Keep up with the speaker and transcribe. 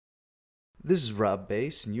This is Rob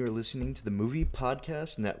Bass, and you're listening to the Movie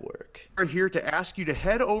Podcast Network. We're here to ask you to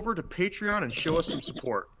head over to Patreon and show us some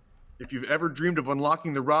support. If you've ever dreamed of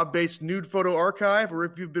unlocking the Rob Bass nude photo archive, or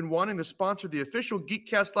if you've been wanting to sponsor the official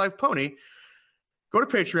Geekcast Live pony, go to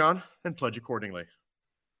Patreon and pledge accordingly.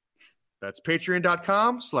 That's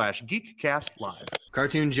patreon.com/geekcastlive.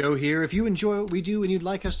 Cartoon Joe here. If you enjoy what we do and you'd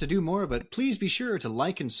like us to do more of it, please be sure to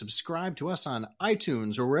like and subscribe to us on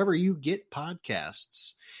iTunes or wherever you get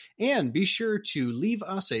podcasts. And be sure to leave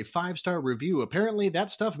us a 5-star review. Apparently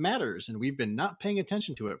that stuff matters, and we've been not paying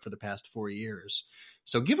attention to it for the past 4 years.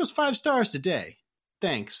 So give us 5 stars today.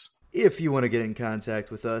 Thanks. If you want to get in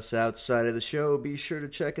contact with us outside of the show, be sure to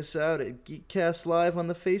check us out at Geekcast Live on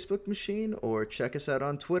the Facebook machine, or check us out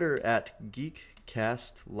on Twitter at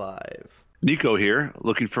Geekcast Live. Nico here,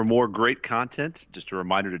 looking for more great content. Just a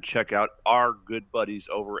reminder to check out our good buddies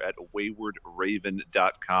over at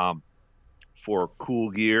waywardraven.com for cool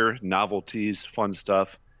gear, novelties, fun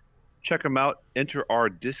stuff. Check them out. Enter our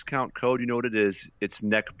discount code. You know what it is. It's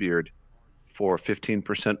Neckbeard for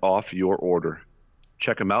 15% off your order.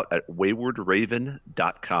 Check them out at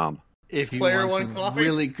waywardraven.com. If you want some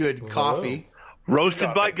really good coffee.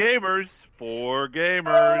 Roasted by gamers for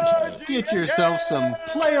gamers. Get yourself some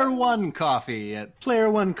Player One coffee at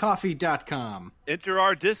playeronecoffee.com. Enter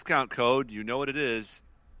our discount code. You know what it is.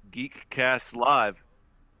 Geekcast Live.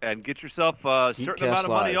 And get yourself a certain amount of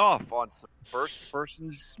money off on some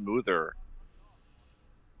first-person smoother.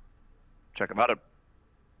 Check them out at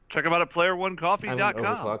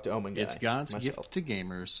playeronecoffee.com. It's God's gift to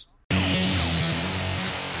gamers.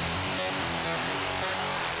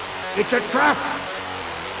 It's a trap!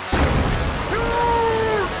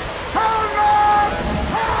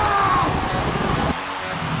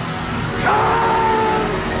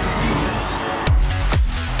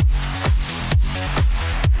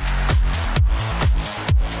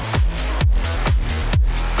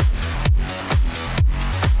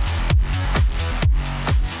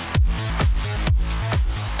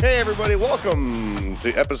 Hey everybody, welcome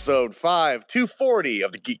to episode 5.240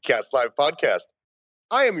 of the Geekcast Live podcast.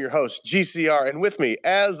 I am your host, GCR, and with me,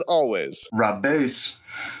 as always, Rob Bass.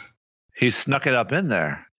 He snuck it up in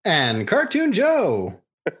there. And Cartoon Joe.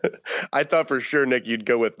 I thought for sure, Nick, you'd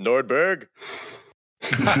go with Nordberg.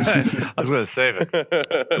 I was going to save it.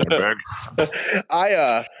 Nordberg.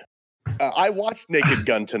 I watched Naked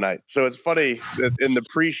Gun tonight, so it's funny that in the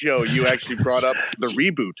pre-show you actually brought up the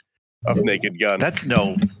reboot of Naked Gun. That's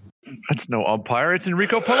no umpire. It's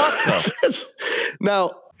Enrico Palazzo.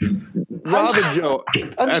 Now, Rob and Joe,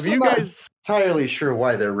 have you guys entirely sure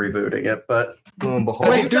why they're rebooting it? But lo and behold,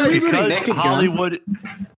 because Hollywood.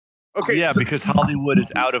 Okay, yeah, because Hollywood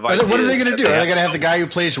is out of ideas. What are they going to do? Are they going to have the guy who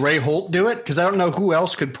plays Ray Holt do it? Because I don't know who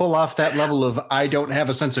else could pull off that level of I don't have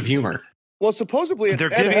a sense of humor. Well, supposedly they're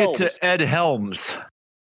giving it to Ed Helms.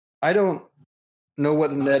 I don't know what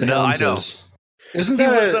an Ed Helms is. Isn't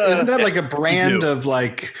that like a brand of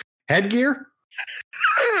like headgear?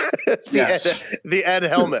 The Ed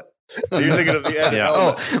helmet. You're thinking of the Ed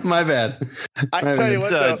helmet. Oh, my bad. I tell you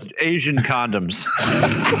what, Asian condoms.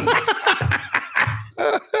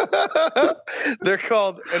 They're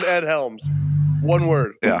called an Ed Helms. One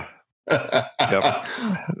word. Yeah. Yep.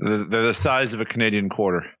 They're the size of a Canadian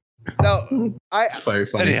quarter. Now, it's very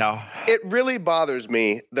funny. Anyhow, it really bothers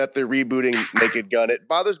me that they're rebooting Naked Gun. It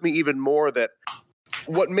bothers me even more that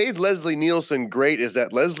what made Leslie Nielsen great is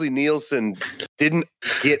that Leslie Nielsen didn't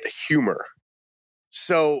get humor.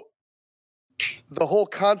 So the whole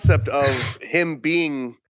concept of him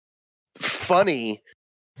being funny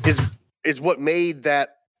is what made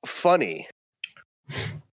that funny.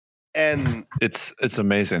 And it's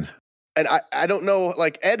amazing. And I don't know,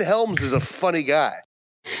 like Ed Helms is a funny guy.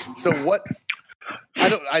 So what?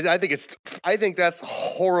 I think that's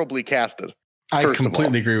horribly casted. I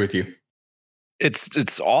completely agree with you.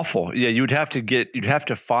 It's awful. Yeah, you'd have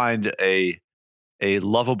to find a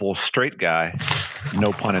lovable straight guy,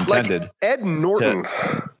 no pun intended. Like Ed Norton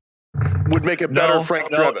would make a better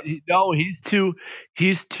Frank Drebin.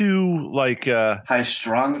 He's too like high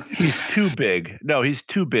strung. He's too big. No, he's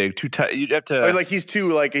too big, too tight. You'd have to he's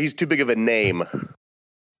too big of a name.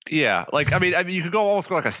 Yeah, I mean, you could almost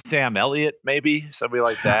go like a Sam Elliott, maybe somebody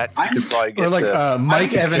like that. You could probably get or like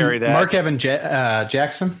Mark Evan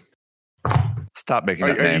Jackson. Stop making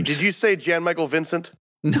up names. Did you say Jan Michael Vincent?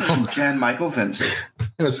 No, Jan Michael Vincent.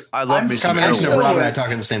 I love me some combination of Rob and I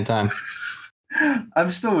talking at the same time. I'm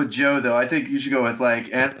still with Joe though. I think you should go with like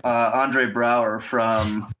Andre Braugher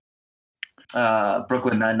from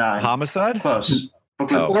Brooklyn Nine-Nine. Homicide? Close.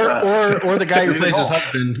 Or the guy who plays his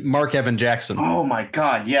husband, Mark Evan Jackson. Oh my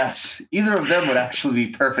God, yes. Either of them would actually be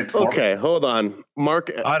perfect for Okay, hold on.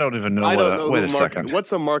 Mark. I don't even know. I don't know. Wait a Mark, second.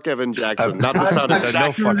 What's a Mark Evan Jackson? Not the sound no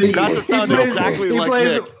fucking not the sound exactly He like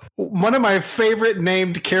plays Nick. one of my favorite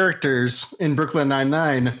named characters in Brooklyn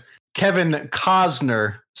Nine-Nine, Kevin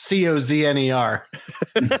Costner, Cozner.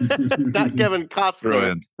 Not Kevin Costner.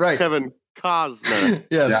 Brilliant. Right. Kevin Costner.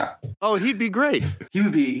 Yes. Yeah. Oh, he'd be great. He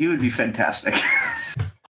would be fantastic.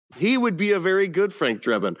 He would be a very good Frank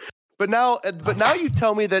Drebin. But now you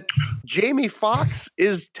tell me that Jamie Foxx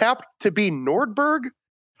is tapped to be Nordberg?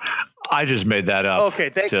 I just made that up. Okay,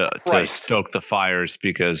 to Christ. stoke the fires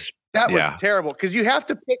because That was terrible because you have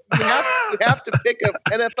to pick an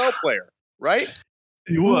NFL player, right?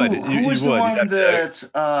 you would. Who you was would. the one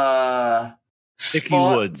that Dickie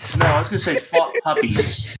Woods. No, I was going to say fought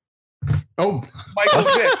puppies. Oh, Michael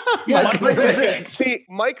Vick. Michael Vick. See,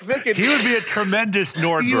 Mike Vick and He would be a tremendous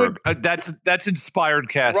Nordberg. That's inspired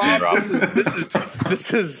casting, Rob.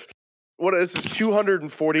 This is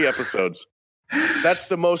 240 episodes. That's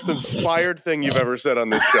the most inspired thing you've ever said on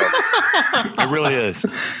this show. It really is.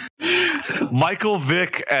 Michael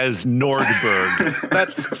Vick as Nordberg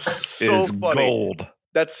That's so is funny. gold.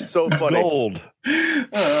 That's so funny. Gold.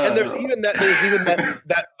 And there's even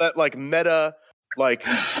that like meta, like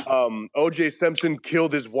O.J. Simpson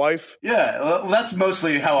killed his wife. Yeah, well, that's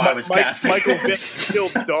mostly how I was casting. Michael Vick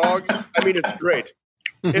killed dogs. I mean, it's great.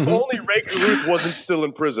 If only Ray Caruth wasn't still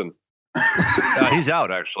in prison. He's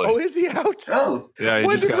out, actually. Oh, is he out? Oh, Yeah, he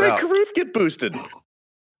When just did got Ray out. Caruth get boosted?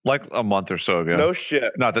 Like a month or so ago. No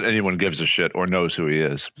shit. Not that anyone gives a shit or knows who he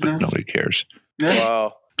is, but nobody cares.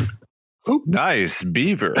 Wow. Nice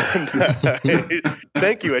beaver.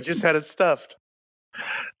 Thank you. I just had it stuffed.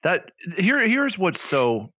 Here's what's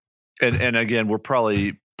so, and again, we're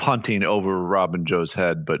probably punting over Rob and Joe's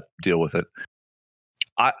head, but deal with it.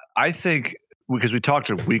 I think because we talked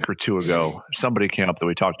a week or two ago, somebody came up that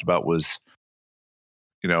we talked about was,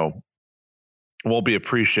 won't be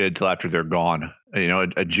appreciated till after they're gone.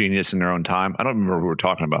 A genius in their own time. I don't remember who we're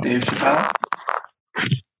talking about. Dave Chappelle?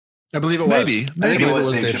 I believe it was. Maybe. I think it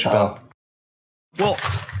was Dave Chappelle. Well,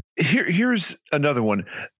 here's another one.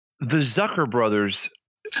 The Zucker brothers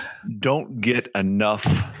don't get enough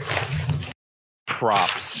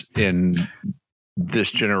props in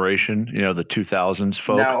this generation, the 2000s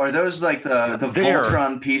folk. Now, are those like the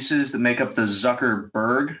Voltron pieces that make up the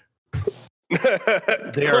Zuckerberg?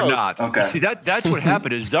 They are not. Okay. See, that's what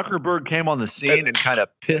happened is Zuckerberg came on the scene and kind of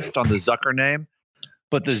pissed on the Zucker name.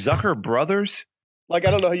 But the Zucker brothers Like,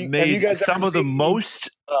 I don't know. Have you guys some ever of the seen, most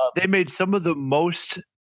they made some of the most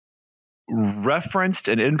referenced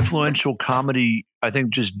and influential comedy, I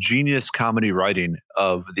think just genius comedy writing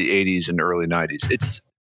of the 80s and early 90s. It's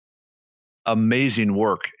amazing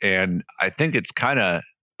work. And I think it's kind of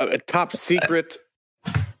a top secret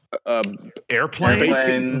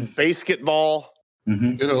Airplane. basketball.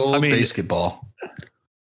 Mm-hmm. Good old basketball.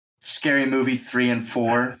 Scary Movie 3 and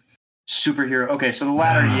 4. Superhero. Okay, so the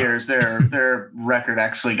latter years, their record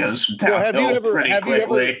actually goes downhill pretty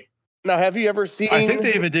quickly. Have you ever seen? I think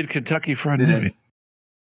they even did Kentucky Fried Movie.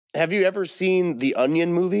 Have you ever seen the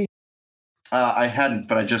Onion movie? I hadn't,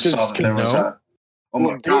 but I just saw that there was a. Oh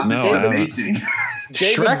my god! No, this is I haven't. amazing.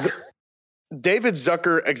 David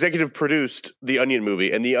Zucker executive produced the Onion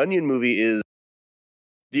movie, and the Onion movie's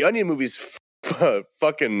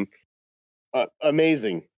fucking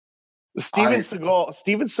amazing. Steven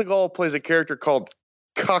Seagal plays a character called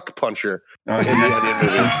Cock Puncher in the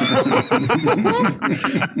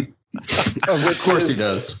Onion movie. Of course he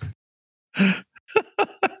does.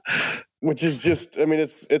 Which is just, I mean,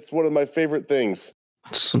 it's one of my favorite things.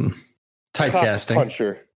 Some typecasting. Cock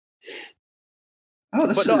Puncher. Oh,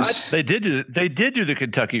 They did do the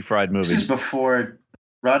Kentucky Fried This Movie. is before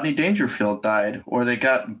Rodney Dangerfield died, or they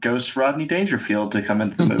got Ghost Rodney Dangerfield to come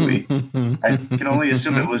into the movie. I can only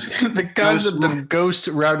assume it was the concept of Ghost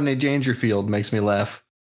Rodney Dangerfield makes me laugh.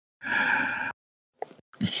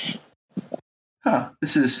 This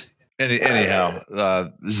is Anyhow,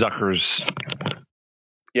 Zucker's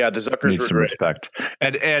Yeah, the Zuckers need were some great. respect.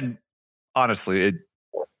 And honestly,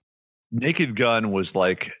 Naked Gun was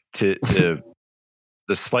like to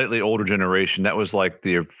the slightly older generation. That was like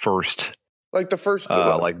the first, Like the first,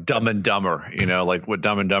 like Dumb and Dumber. Like what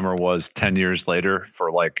Dumb and Dumber was 10 years later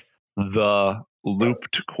for like the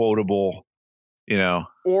looped quotable,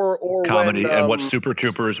 or comedy, when, and what Super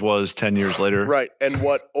Troopers was 10 years later. right? And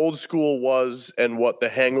what Old School was, and what The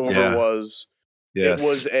Hangover was.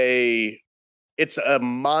 Yes. It's a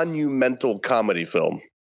monumental comedy film.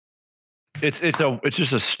 It's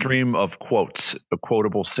just a stream of quotes,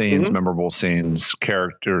 quotable scenes, memorable scenes,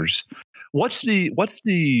 characters. What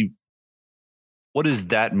is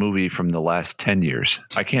that movie from the last 10 years?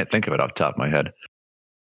 I can't think of it off the top of my head.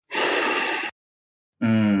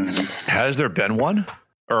 Has there been one?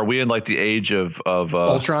 Or are we in like the age of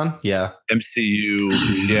Ultron? Yeah.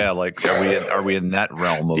 MCU? Yeah, like are we in that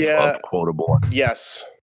realm of quotable? Yes.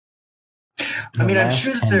 I mean, I'm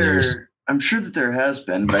sure that there has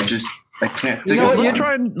been, but I can't think of one. Let's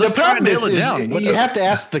try and nail it down. You have to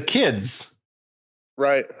ask the kids.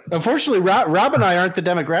 Right. Unfortunately, Rob and I aren't the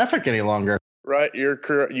demographic any longer. Right, you're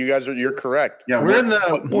correct. You're correct. Yeah, we're in the.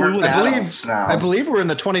 I believe we're in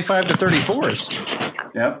the 25 to 34s.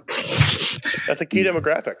 Yep, that's a key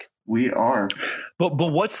demographic. We are. But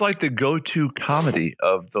what's like the go-to comedy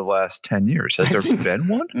of the last 10 years? Has there been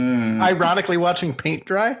one? Ironically, watching paint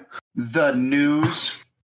dry. The News.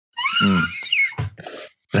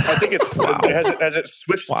 I think it's has it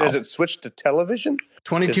switched. Wow. Has it switched to television?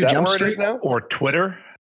 22 Jump Street now, or Twitter?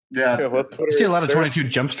 Yeah, well, I see a lot of 22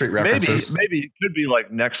 Jump Street references. Maybe it could be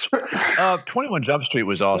like next. 21 Jump Street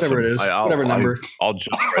was awesome. Whatever it is, whatever number. I'll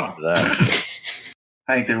jump right into that.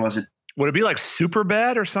 I think there was a. Would it be like Super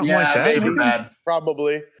Bad or something like that? Super Bad.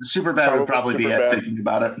 Probably. Super Bad would probably be it, thinking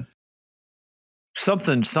about it.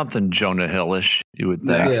 Something Jonah Hill-ish, you would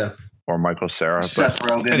think. Yeah. Or Michael Cera. Seth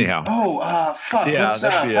Rogen. Anyhow. Oh, fuck. Yeah, what's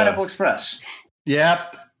Pineapple Express?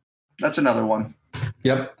 Yep. That's another one.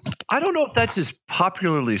 Yep. I don't know if that's as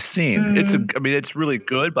popularly seen. It's really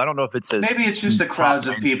good, but I don't know if it's as. Maybe it's just the crowds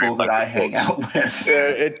of people that I hang out with.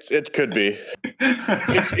 It could be.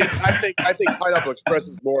 I think Pineapple Express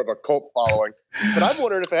is more of a cult following, but I'm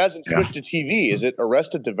wondering if it hasn't switched to TV. Is it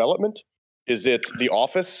Arrested Development? Is it The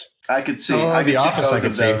Office? I could see. The Office. I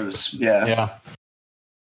could see. Those. Yeah.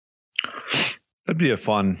 That'd be a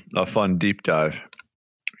fun deep dive.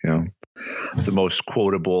 The most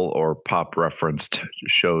quotable or pop referenced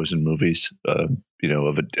shows and movies, of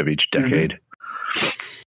each decade.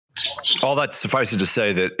 Mm-hmm. All that suffices to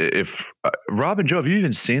say that if Rob and Joe, have you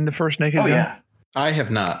even seen the first Naked Gun? Yeah, I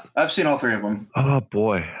have not. I've seen all three of them. Oh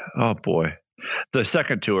boy. The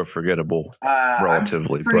second two are forgettable,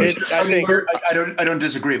 relatively. I don't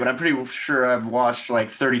disagree, but I'm pretty sure I've watched like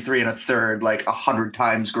 33 1/3 like 100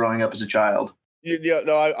 times growing up as a child. Yeah,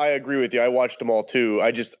 no, I agree with you. I watched them all too.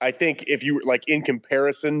 I think if you like in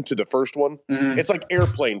comparison to the first one, it's like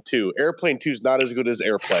Airplane 2. Airplane 2 is not as good as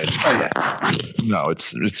Airplane. No,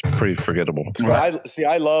 it's pretty forgettable. But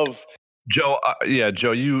I love Joe.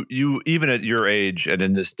 Joe, you even at your age and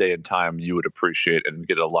in this day and time, you would appreciate and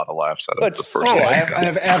get a lot of laughs out of the first one. I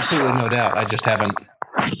have absolutely no doubt. I just haven't.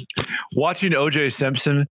 Watching O.J.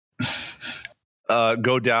 Simpson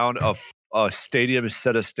go down a stadium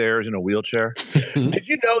set of stairs in a wheelchair. Did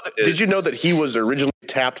you know that he was originally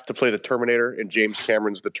tapped to play the Terminator in James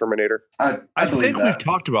Cameron's The Terminator? I think we've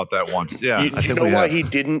talked about that once. Yeah. Do you know why he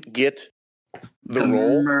didn't get the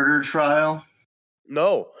role? Murder trial?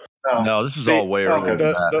 No. Oh. No, this is all way earlier.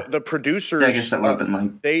 The producers, I guess that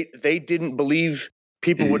wasn't they didn't believe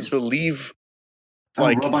people would believe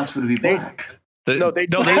robots would be black. They didn't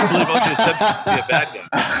believe O.J. Simpson would be a bad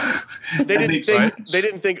guy. They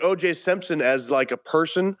didn't think O.J. Simpson as like a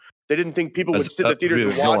person. They didn't think people would sit in the theaters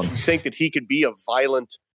and watch and think that he could be a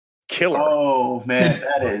violent killer. Oh man,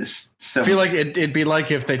 that is. I feel like it'd be like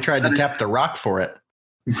if they tried to tap The Rock for it.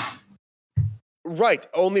 Right,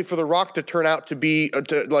 only for The Rock to turn out to be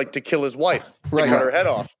to kill his wife, to cut her head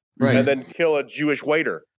off, and then kill a Jewish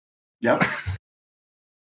waiter. Yep.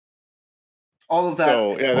 All of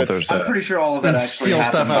that. So, I'm pretty sure all of that actually steal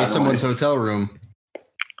stuff out of someone's hotel room.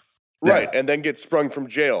 Right, and then get sprung from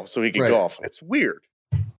jail so he could golf. It's weird.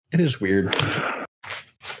 It is weird.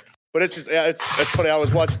 But it's just it's funny. I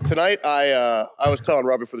was watching tonight. I was telling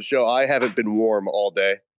Rob before the show, I haven't been warm all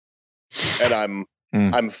day, and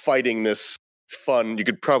I'm fighting this fun. You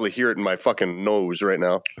could probably hear it in my fucking nose right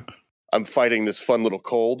now. I'm fighting this fun little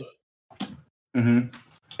cold. Mm-hmm.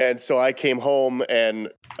 And so I came home and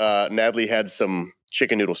Natalie had some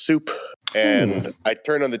chicken noodle soup, and I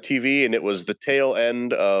turned on the TV and it was the tail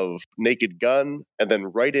end of Naked Gun, and then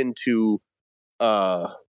right into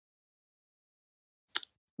the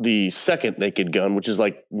second Naked Gun, which is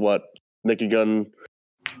like what, Naked Gun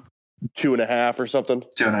 2.5 or something.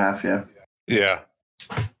 2.5, yeah.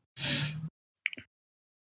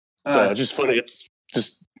 So just funny. It's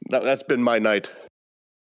just that's been my night.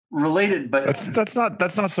 Related, but that's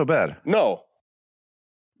not so bad. No,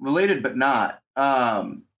 related, but not.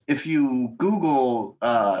 If you Google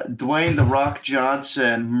Dwayne "The Rock"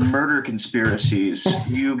 Johnson murder conspiracies,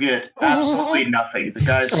 you get absolutely nothing. The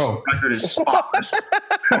guy's record is spotless.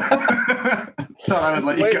 Thought I would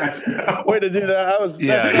let you guys know. Way to do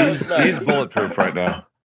that. He's bulletproof right now.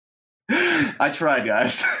 I tried,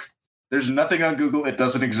 guys. There's nothing on Google. It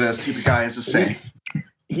doesn't exist. The guy is the same.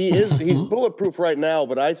 He's bulletproof right now,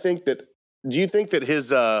 but I think that. Do you think that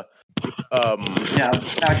his actual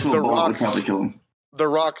The bullet would Rock's- probably kill him. The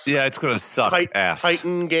Rock's Yeah, it's going to suck ass.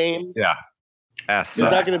 Titan game Yeah. Ass is suck.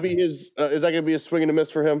 that going to be his? Is that going to be a swing and a miss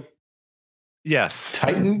for him? Yes.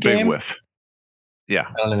 Titan Big game? whiff. Yeah.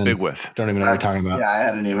 Big whiff. Don't even know what you're talking about. Yeah, I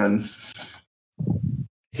hadn't even.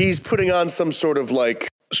 He's putting on some sort of like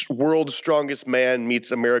World's Strongest Man meets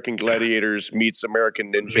American Gladiators meets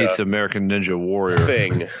American Ninja Meets American Ninja Warrior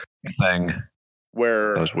thing.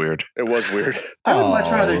 Where That was weird. it was weird. I would much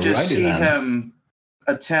rather just Alrighty see then. him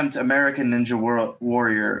attempt American Ninja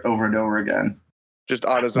Warrior over and over again. Just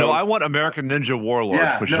on his No, own. I want American Ninja Warlord,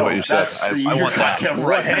 which is what you said. that's I you're want that. goddamn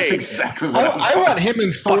right. That's Hey. exactly what I want him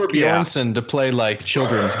and Thor Fuck yeah. Bjornsson to play like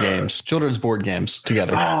children's board games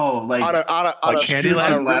together. Oh, like on a Like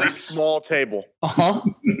Candyland? really small table. Uh-huh.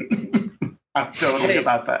 I'm totally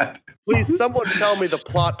about that. Please, someone tell me the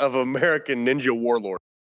plot of American Ninja Warlord.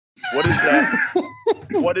 What is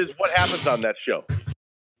that? what happens on that show?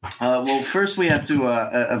 Well, first we have to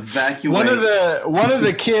evacuate. One of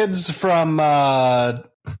the kids from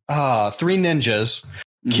Three Ninjas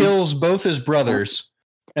kills both his brothers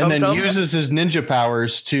and then Tum-Tum? uses his ninja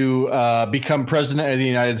powers to become president of the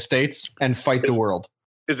United States and fight the world.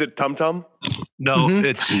 Is it Tum Tum? No, Mhm.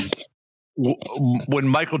 it's when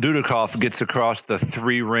Michael Dudikoff gets across the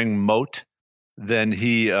 3-ring moat, then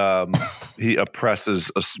he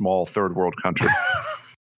oppresses a small third world country.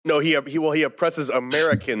 No, he oppresses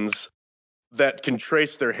Americans that can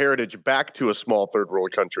trace their heritage back to a small third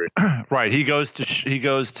world country. Right. He goes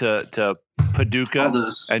to Paducah all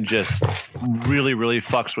those, and just really, really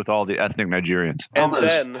fucks with all the ethnic Nigerians. all And those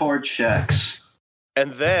then poor checks.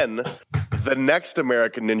 And then the next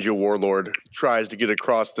American Ninja Warlord tries to get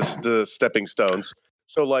across the stepping stones.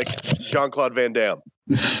 So like Jean-Claude Van Damme,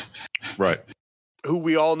 Right. who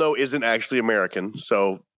we all know isn't actually American,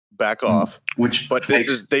 so back off. Which, But this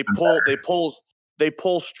is they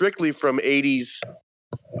pull strictly from 80s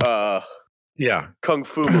Yeah. kung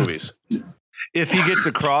fu movies. If he gets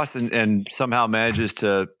across and somehow manages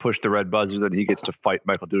to push the red buzzer, then he gets to fight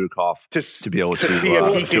Michael Dudikoff to be able to see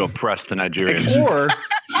if he to can oppress the Nigerians. Or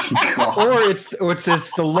it's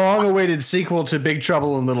the long-awaited sequel to Big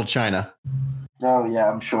Trouble in Little China. Oh yeah,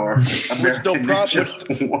 I'm sure. American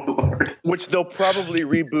Ninja Warlord. which they'll probably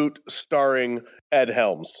reboot starring Ed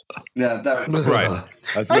Helms. Yeah, that. Right.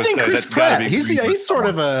 I I think Chris Pratt. He's sort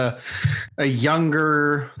of a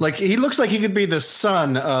younger, like he looks like he could be the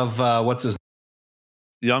son of what's his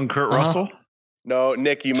young Kurt Russell. No,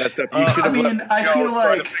 Nick, you messed up. You should I have mean, let I Joe feel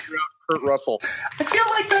try to like figure out Kurt Russell. I feel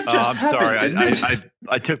like that just I'm happened. sorry. Didn't it?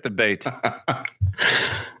 I took the bait.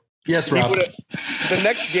 Yes, He Rob. would've- the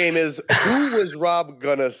next game is who was Rob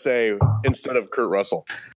gonna say instead of Kurt Russell?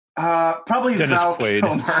 Probably Dennis Val Quaid.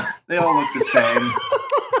 Kilmer. They all look the same.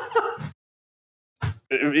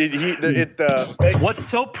 What's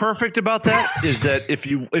so perfect about that is that if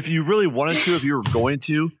you really wanted to, if you were going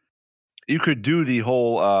to, you could do the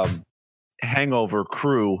whole Hangover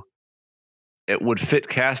crew. It would fit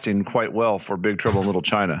casting quite well for Big Trouble in Little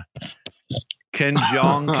China. Ken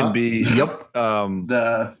Jeong can be Yep.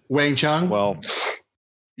 The Wang Chung. well,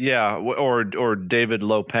 yeah, or David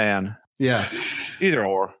Lopan, Yeah. either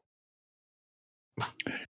or.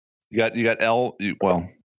 You got well,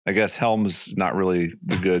 I guess Helms not really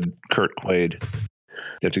the good Kurt Quaid. You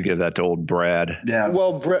have to give that to old Brad. yeah.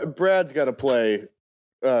 Well, Brad's got to play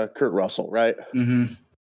Kurt Russell, right? Mm-hmm.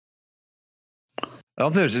 I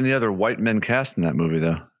don't think there's any other white men cast in that movie,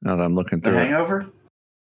 though. Now that I'm looking The through it. Hangover.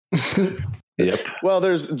 Yep. Well,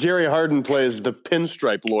 there's Jerry Harden plays the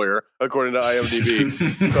pinstripe lawyer, according to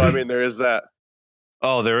IMDb. So I mean, there is that.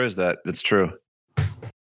 Oh, there is that. That's true.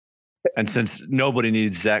 And since nobody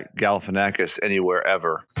needs Zach Galifianakis anywhere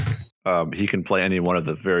ever, he can play any one of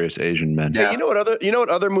the various Asian men. Yeah. Hey, you know what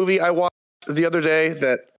other movie I watched the other day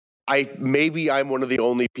that I'm one of the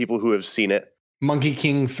only people who have seen it. Monkey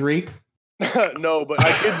King 3. No, but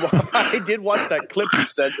I did watch that clip you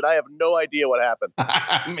sent, and I have no idea what happened.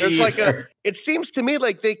 There's it seems to me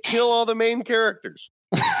like they kill all the main characters.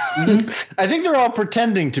 I think they're all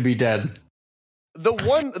pretending to be dead. The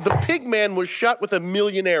pig man was shot with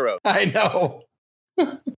 1,000,000 arrows. I know.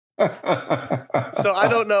 So I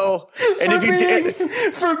don't know. And if you did,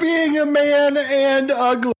 for being a man and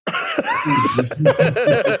ugly.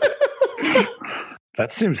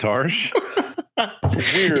 That seems harsh.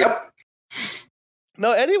 weird. Yep.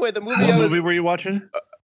 No, anyway, the movie What movie were you watching?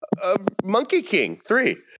 Monkey King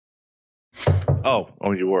 3. Oh,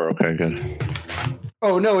 you were. Okay, good.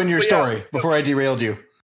 Oh no, in your But story yeah. before I derailed you.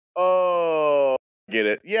 Oh, get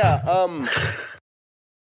it. Yeah.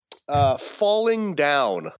 Falling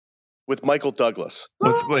Down with Michael Douglas.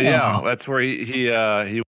 That's where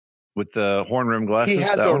he with the horn rim glasses. He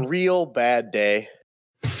has a real bad day.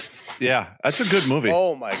 Yeah, that's a good movie.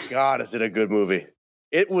 Oh my God, is it a good movie?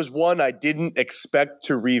 It was one I didn't expect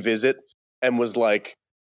to revisit and was like,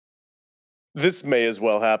 this may as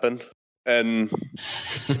well happen. And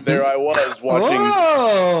there I was watching.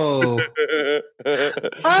 Whoa!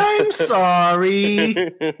 I'm sorry.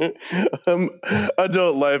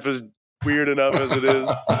 Adult life is weird enough as it is.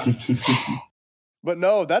 But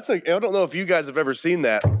no, I don't know if you guys have ever seen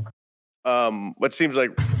that. What seems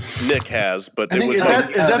like Nick has, but I think is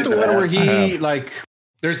that the one where he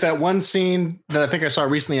there's that one scene that I think I saw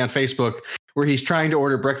recently on Facebook where he's trying to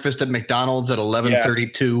order breakfast at McDonald's at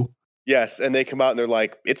 11:32. Yes, and they come out and they're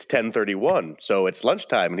like, it's 10:31, so it's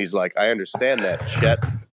lunchtime. And he's like, I understand that, Chet,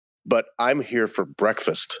 but I'm here for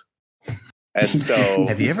breakfast. And so...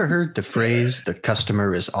 Have you ever heard the phrase, the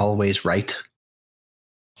customer is always right?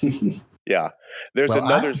 Yeah. There's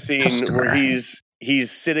another scene where he's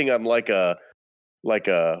sitting on like a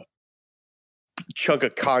chunk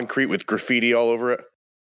of concrete with graffiti all over it.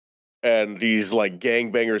 And these like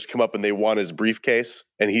gangbangers come up and they want his briefcase.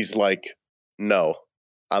 And he's like, no.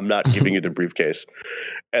 I'm not giving you the briefcase.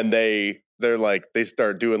 And they're like, they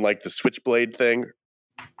start doing like the switchblade thing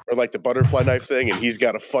or like the butterfly knife thing. And he's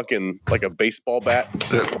got a fucking, like a baseball bat.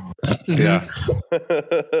 Yeah.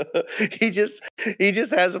 He just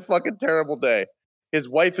has a fucking terrible day. His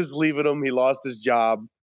wife is leaving him. He lost his job.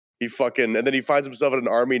 And then he finds himself at an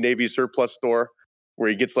Army Navy surplus store where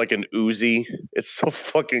he gets like an Uzi. It's so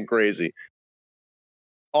fucking crazy.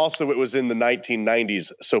 Also, it was in the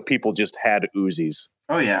 1990s, so people just had Uzis.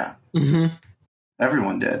 Oh, yeah. Mm-hmm.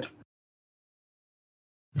 Everyone did.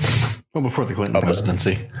 Well, before the Clinton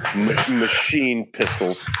presidency. Machine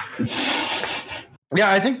pistols.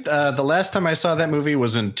 Yeah, I think the last time I saw that movie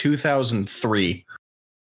was in 2003.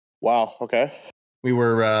 Wow, okay. We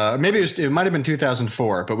were, maybe it might have been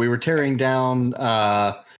 2004, but we were tearing down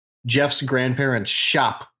Jeff's grandparents'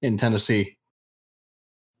 shop in Tennessee.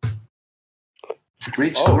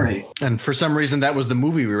 Great story. And for some reason, that was the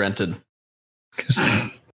movie we rented. Because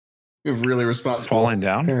we have really responsible Falling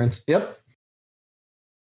Down? parents. Yep.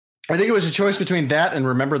 I think it was a choice between that and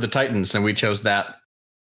Remember the Titans, and we chose that.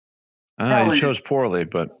 You chose poorly,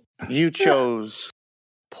 but... You chose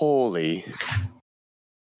poorly.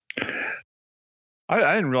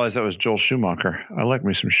 I didn't realize that was Joel Schumacher. I like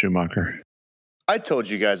me some Schumacher. I told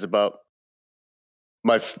you guys about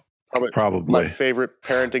Probably my favorite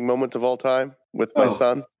parenting moment of all time with my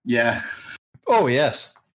son. Yeah. Oh,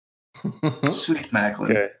 yes. Sweet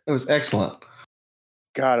Macklin. Okay. It was excellent.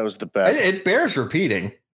 God, it was the best. It bears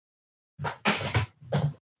repeating.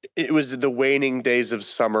 It was the waning days of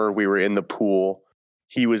summer. We were in the pool.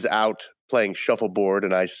 He was out playing shuffleboard,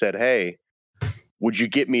 and I said, hey, would you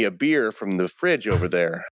get me a beer from the fridge over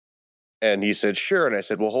there? And he said, sure. And I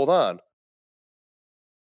said, well, hold on.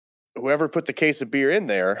 Whoever put the case of beer in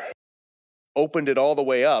there opened it all the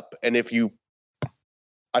way up. And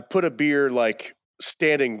I put a beer like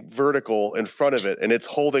standing vertical in front of it, and it's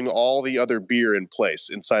holding all the other beer in place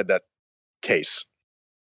inside that case.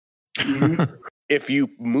 Mm-hmm. If you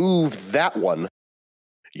move that one,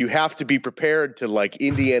 you have to be prepared to like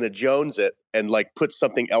Indiana Jones it and like put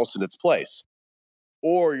something else in its place.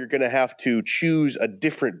 Or you're going to have to choose a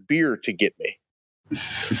different beer to get me.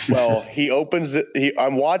 Well, he opens it.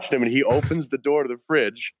 I'm watching him and he opens the door to the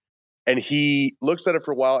fridge and he looks at it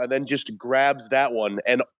for a while and then just grabs that one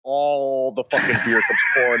and all the fucking beer comes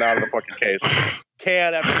pouring out of the fucking case.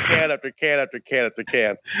 Can after can after can after can after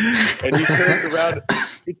can. And he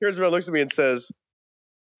turns around, looks at me and says,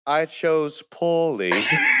 I chose poorly. Like,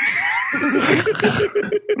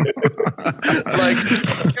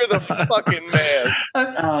 you're the fucking man.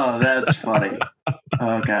 Oh, that's funny.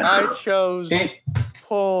 Oh, God. I chose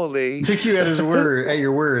poorly. Took you at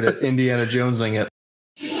your word at Indiana Jonesing it.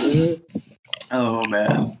 Oh,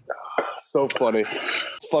 man. So funny.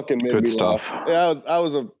 Fucking made Good me stuff. laugh. Yeah,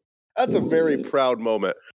 that's a very proud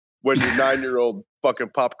moment when your 9-year-old fucking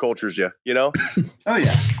pop cultures you know? Oh,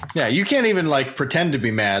 yeah. Yeah, you can't even like pretend to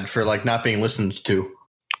be mad for like not being listened to.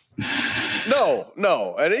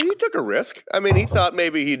 No. And he took a risk. I mean, he thought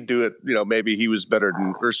maybe he'd do it, maybe he was better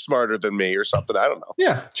or smarter than me or something. I don't know.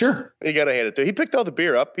 Yeah, sure. You got to hand it to him. He picked all the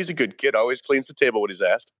beer up. He's a good kid. Always cleans the table when he's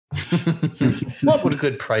asked. What would a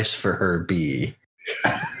good price for her be?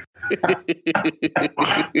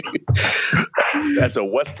 That's a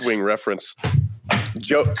West Wing reference.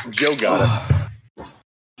 Joe got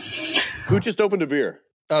it. Who just opened a beer?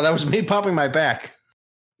 Oh, that was me popping my back.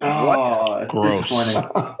 What? Oh, Gross. disappointing.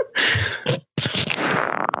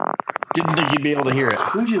 Didn't think you'd be able to hear it.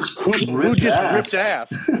 Who just ripped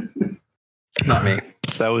ass? Not me.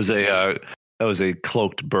 That was a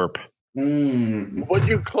cloaked burp. What'd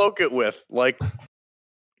you cloak it with? Like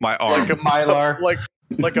My arm. like a Mylar.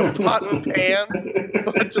 like a pot and pan?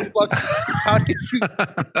 What the fuck?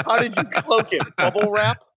 How did you cloak it? Bubble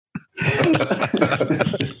wrap?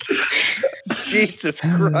 Jesus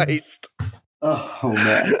Christ. Oh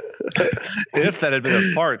man. If that had been a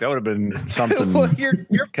fart, that would have been something Well, you're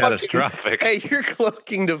catastrophic. Hey, your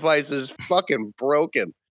cloaking device is fucking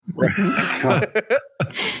broken.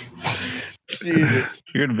 Jesus.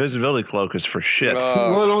 Your invisibility cloak is for shit.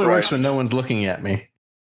 Well, it only works Christ. when no one's looking at me.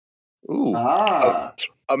 Ooh. Ah.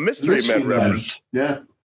 A mystery men reference. Yeah.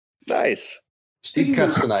 Nice. Deep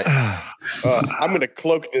cuts tonight. I'm going to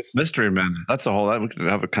cloak this. Mystery men. That's a whole. We could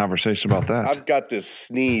have a conversation about that. I've got this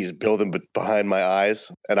sneeze building behind my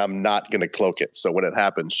eyes, and I'm not going to cloak it. So when it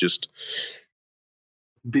happens, just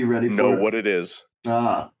Be ready for know it. what it is.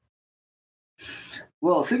 Ah.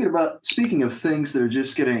 Well, speaking of things that are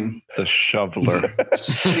just getting The shoveler.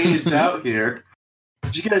 sneezed out here,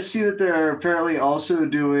 did you guys see that they're apparently also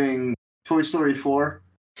doing Toy Story 4?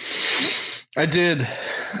 I did.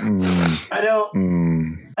 I don't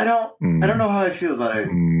know how I feel about it.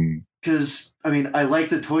 Because, I mean, I like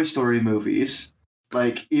the Toy Story movies.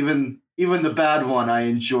 Like, even the bad one I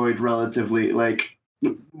enjoyed relatively, like,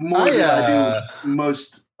 more than I do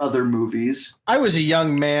most other movies. I was a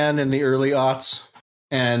young man in the early aughts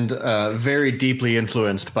and very deeply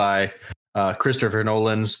influenced by Christopher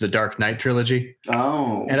Nolan's The Dark Knight trilogy.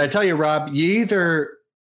 Oh. And I tell you, Rob, you either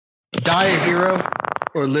die a hero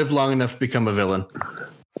or live long enough to become a villain.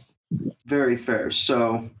 Very fair.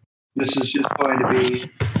 So, this is just going to be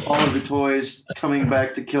all of the toys coming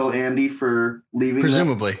back to kill Andy for leaving them?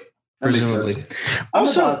 Presumably. That makes Presumably. sense.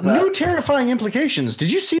 Also, about that. new terrifying implications.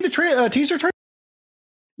 Did you see the teaser trailer?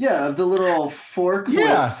 Yeah, the little fork.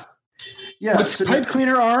 Yeah. With so pipe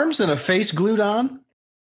cleaner arms and a face glued on?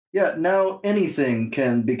 yeah, now anything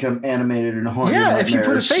can become animated and haunt your Yeah, if you put a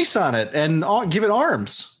nightmares. face on it and give it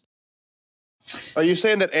arms. Are you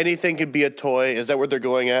saying that anything could be a toy? Is that what they're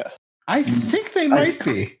going at? I think they might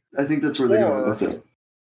be. I think that's where they're going with it.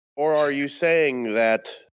 Or are you saying that?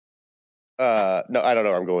 No, I don't know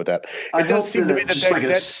where I'm going with that. I It does hope seem that to me it that just like a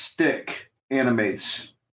that stick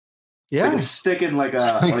animates. Yeah. Like a stick in like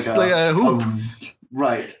a Like a hoop.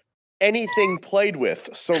 Right. anything played with.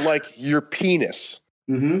 So, like your penis.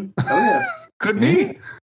 Mm-hmm. Oh yeah. Could be.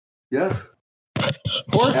 Yeah.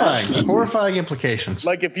 Horrifying. Horrifying implications.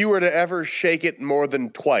 Like if you were to ever shake it more than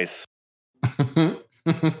twice,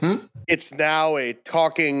 it's now a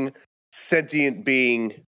talking, sentient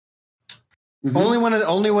being. Mhm.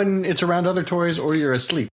 Only when it's around other toys or you're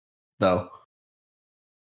asleep, though.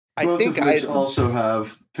 I Both think of which also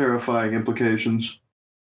have terrifying implications.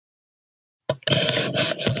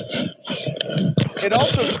 it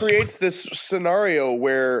also creates this scenario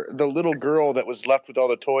where the little girl that was left with all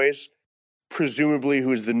the toys, presumably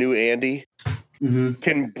who is the new Andy, Mm-hmm.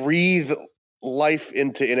 can breathe life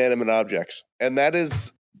into inanimate objects. And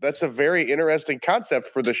that's a very interesting concept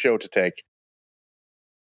for the show to take.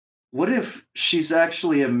 What if she's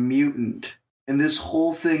actually a mutant, and this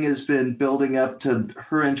whole thing has been building up to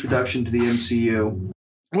her introduction to the MCU?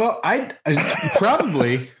 Well, I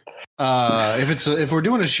probably if we're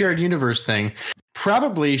doing a shared universe thing,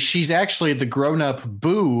 probably she's actually the grown-up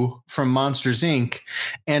Boo from Monsters Inc.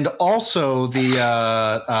 and also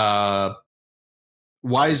the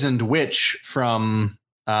wizened witch from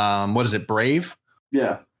what is it, Brave?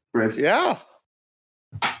 Yeah, Brave. Yeah.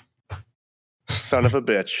 Son of a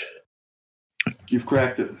bitch. You've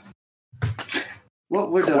cracked it. Well,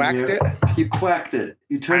 we're done Quacked here. it? You quacked it.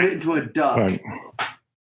 You turned it into a duck. Right.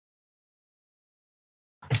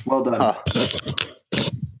 Well done. Huh.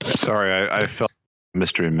 Sorry, I fell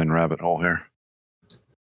mystery men rabbit hole here.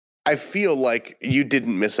 I feel like you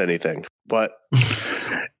didn't miss anything, but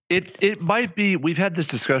It might be. We've had this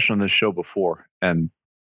discussion on this show before, and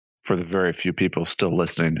for the very few people still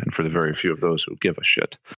listening, and for the very few of those who give a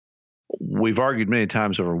shit, we've argued many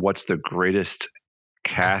times over what's the greatest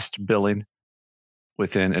cast billing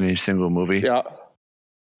within any single movie. yeah.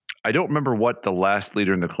 I don't remember what the last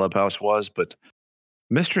leader in the clubhouse was, but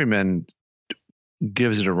Mystery Men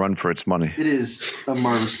gives it a run for its money. It is a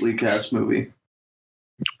marvelously cast movie.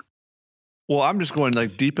 Well, I'm just going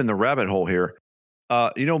like deep in the rabbit hole here.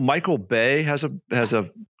 Michael Bay has a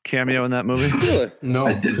cameo in that movie. Really? No,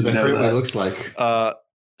 I didn't because I know forget what that. it looks like.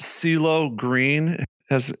 CeeLo Green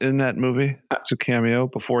has in that movie. It's a cameo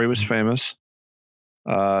before he was famous.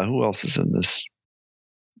 Who else is in this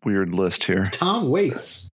weird list here? Tom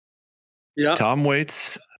Waits. Yeah. Tom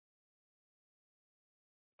Waits.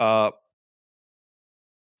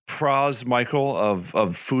 Praz Michael of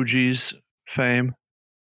Fuji's fame.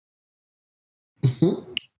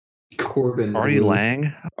 Corbin. Artie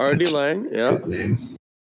Lang. R.D. Lang, yeah. Good name.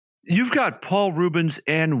 You've got Paul Rubens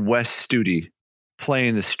and Wes Studi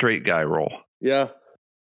playing the straight guy role. Yeah.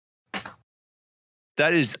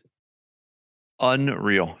 That is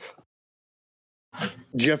unreal.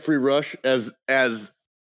 Jeffrey Rush as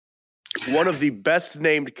one of the best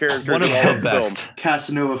named characters One of in all the of best. film.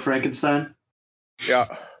 Casanova Frankenstein. Yeah.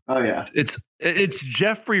 Oh yeah. It's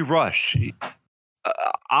Jeffrey Rush,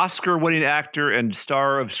 Oscar-winning actor and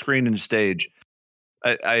star of screen and stage,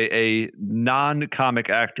 a non-comic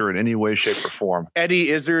actor in any way, shape, or form. Eddie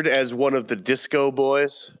Izzard as one of the Disco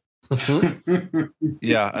Boys.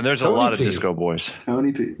 Yeah, and there's a Tony lot of P. disco boys.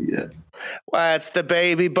 Tony P. Yeah. What's the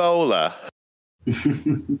baby bowler?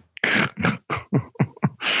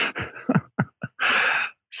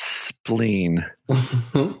 Spleen.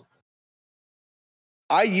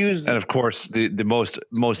 I used And of course, the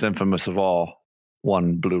most infamous of all,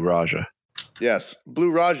 one Blue Raja. yes,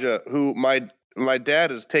 Blue Raja, who my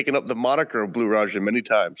dad has taken up the moniker of Blue Raja many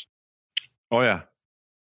times. Oh yeah,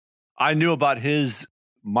 I knew about his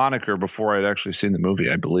moniker before I'd actually seen the movie,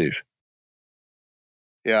 I believe.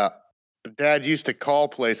 Yeah. Dad used to call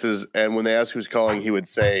places, and when they asked who's calling, he would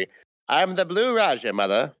say, "I'm the Blue Raja,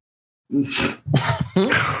 mother."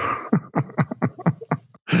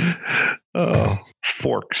 Oh,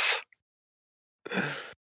 forks.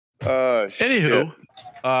 Anywho,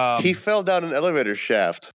 Anywho, he fell down an elevator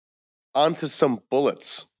shaft onto some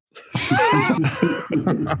bullets.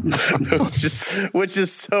 which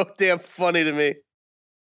is so damn funny to me.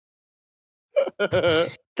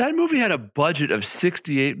 that movie had a budget of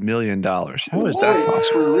 $68 million. How is that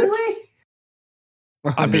possible? Really?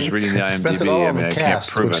 I'm just reading the IMDb. Spent it all on the I can't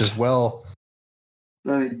cast, prove which it. is well.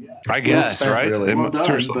 I guess, spent, right? really. They Well mu- done,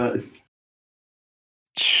 seriously. but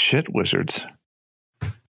Shit wizards.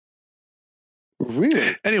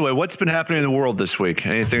 Really? Anyway, what's been happening in the world this week?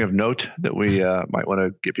 Anything of note that we might want to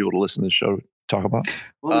get people to listen to the show talk about?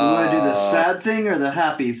 well, you want to do the sad thing or the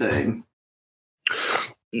happy thing?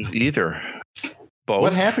 Either. Both.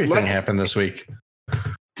 What happy thing Let's- happened this week?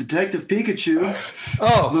 Detective Pikachu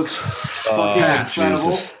Oh, looks fucking pass.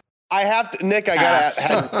 incredible. Jesus. I have to, Nick. I Pass.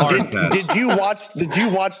 gotta. Did you watch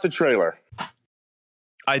the trailer?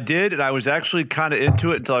 I did, and I was actually kind of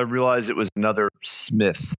into it until I realized it was another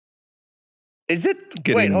Smith. Is it?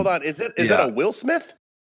 Getting- Wait, hold on. Is that yeah. a Will Smith?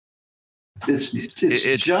 It's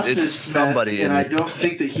It's Justice somebody Smith, and in I it. don't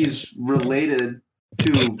think that he's related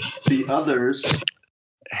to the others.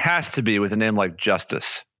 Has to be with a name like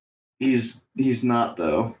Justice. He's not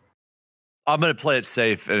though. I'm going to play it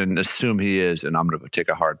safe and assume he is, and I'm going to take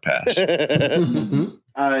a hard pass.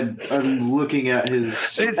 I'm looking at his.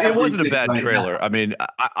 It wasn't a everything bad right trailer. now. I mean,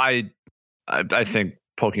 I think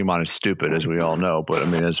Pokemon is stupid, as we all know. But I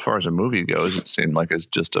mean, as far as a movie goes, it seemed like it's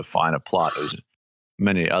just as fine a plot as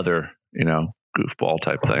many other, goofball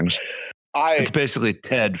type things. It's basically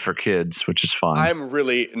Ted for kids, which is fine. I'm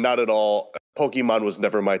really not at all. Pokemon was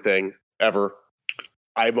never my thing ever.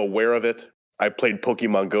 I'm aware of it. I played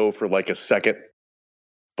Pokemon Go for like a second,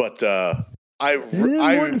 but More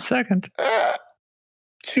than a second.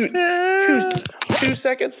 2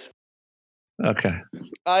 seconds. Okay.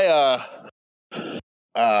 I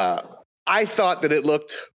thought that it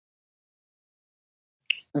looked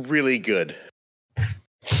really good. I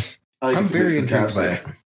think I'm it's very fantastic. intrigued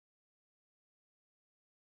by it.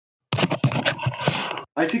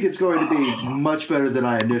 I think it's going to be much better than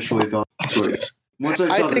I initially thought it would. Once I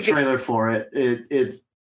saw the think trailer for it, it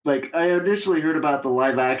like I initially heard about the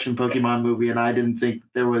live action Pokemon movie, and I didn't think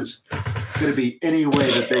there was going to be any way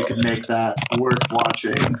that they could make that worth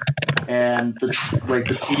watching. And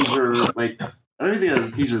the teaser, I don't even think that was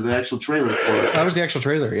a teaser. The actual trailer for it, That was the actual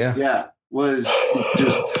trailer, yeah. yeah, was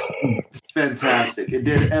just fantastic. It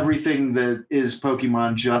did everything that is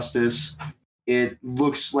Pokemon justice. It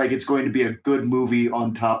looks like it's going to be a good movie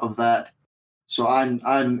on top of that. So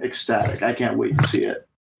I'm ecstatic. I can't wait to see it.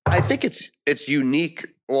 I think it's unique.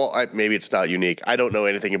 Well, maybe it's not unique. I don't know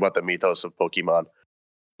anything about the mythos of Pokemon.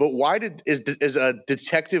 But why is a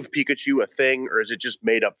Detective Pikachu a thing, or is it just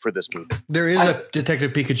made up for this movie? There is a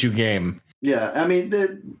Detective Pikachu game, Yeah, I mean,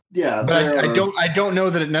 but I don't know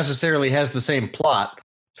that it necessarily has the same plot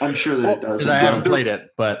I'm sure that it does. because I haven't played it.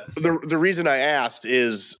 But The reason I asked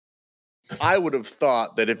is I would have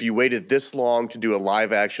thought that if you waited this long to do a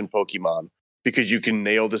live action Pokemon because you can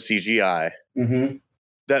nail the CGI, Mm-hmm.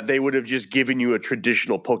 that they would have just given you a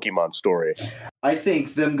traditional Pokemon story. I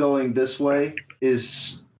think them going this way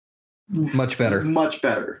is much better. Much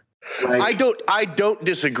better. Like, I don't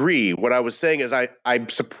disagree. What I was saying is I'm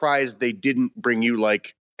surprised they didn't bring you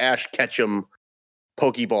like Ash Ketchum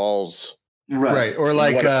Pokeballs. Right. Or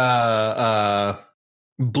like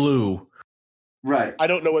blue. Right. I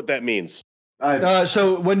don't know what that means.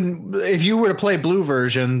 So if you were to play blue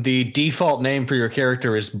version, the default name for your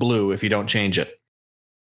character is blue if you don't change it.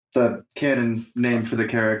 The canon name for the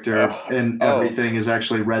character and everything is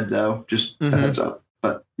actually red, though. Just a heads up.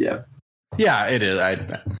 But yeah. Yeah, it is.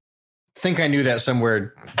 I think I knew that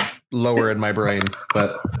somewhere lower in my brain,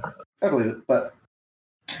 but I believe it. But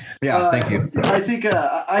yeah, thank you. I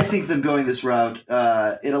think them going this route,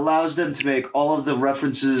 it allows them to make all of the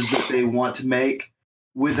references that they want to make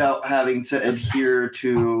without having to adhere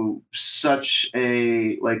to such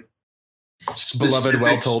a beloved,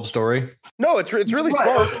 well-told story. No, it's really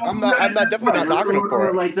smart. I'm definitely not knocking them for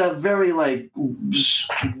it. Like that very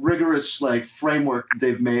rigorous framework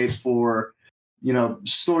they've made for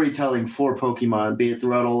storytelling for Pokemon, be it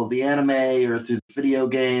throughout all of the anime or through the video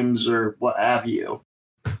games or what have you.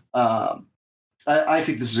 I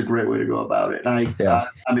think this is a great way to go about it, and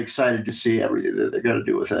I'm excited to see everything that they're going to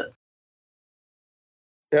do with it.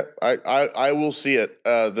 Yeah, I will see it.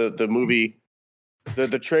 The movie,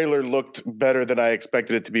 the trailer looked better than I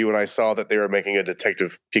expected it to be when I saw that they were making a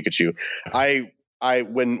Detective Pikachu.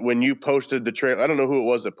 When you posted the trailer, I don't know who it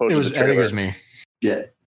was that posted the trailer. I think it was me. Yeah.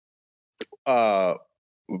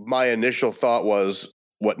 My initial thought was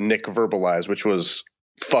what Nick verbalized, which was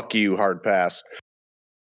 "fuck you, hard pass."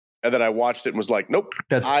 And then I watched it and was like, "Nope,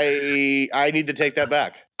 I need to take that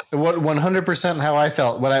back." What 100% how I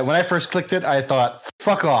felt when I first clicked it. I thought,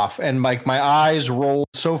 "Fuck off!" And my eyes rolled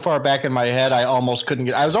so far back in my head, I almost couldn't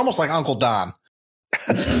get. I was almost like Uncle Don.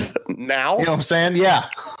 Now, you know what I'm saying? Yeah.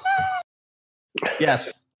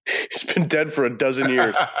 Yes. He's been dead for a dozen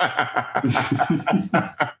years.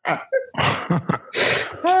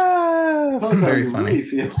 Very funny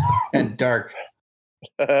and dark.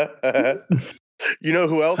 You know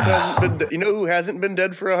who else hasn't been? You know who hasn't been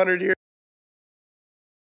dead for 100 years?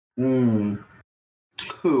 Who?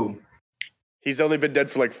 He's only been dead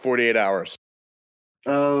for 48 hours.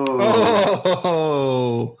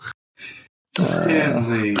 Oh. Stan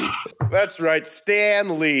Lee. That's right.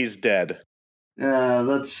 Stan Lee's dead. Yeah,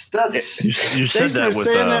 that's. You said that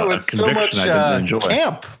with so much I didn't enjoy.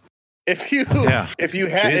 Camp. If you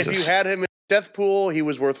had him in death pool, he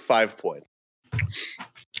was worth 5 points.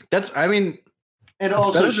 And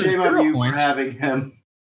also shame on you for having him.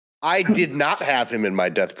 I did not have him in my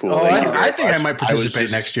death pool. I think I might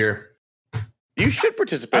participate next year. You should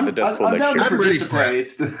participate in the death pool next year. I'm ready for it.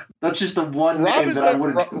 That's just the one name that I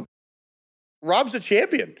wouldn't. Rob's a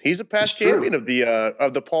champion. He's a past champion of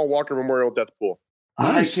the Paul Walker Memorial Death Pool.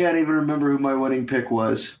 Nice. I can't even remember who my winning pick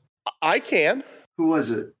was. I can. Who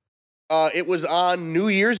was it? It was on New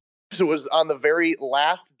Year's. So it was on the very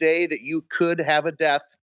last day that you could have a death.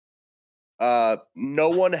 No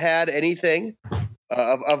one had anything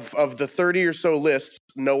of the 30 or so lists.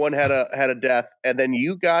 No one had a death, and then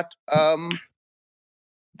you got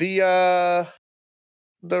the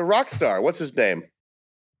rock star. What's his name?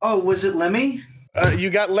 Oh, was it Lemmy? You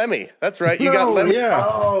got Lemmy. That's right. You got Lemmy. Yeah.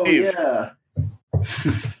 Oh, yeah.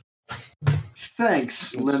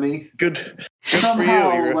 Thanks, Lemmy. Good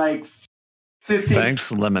somehow, for you. 50.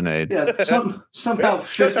 Thanks, Lemonade. Yeah. Somehow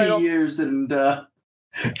 50 years didn't.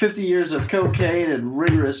 50 years of cocaine and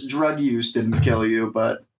rigorous drug use didn't kill you,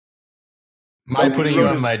 but my putting you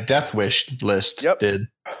on my death wish list did.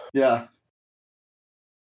 Yeah.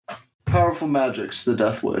 Powerful Magics, the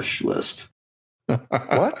death wish list.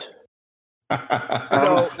 What?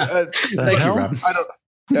 Thank you, Rob. I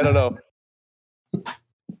don't know.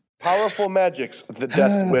 Powerful Magics, the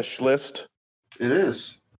death wish list. It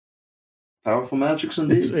is. Powerful Magics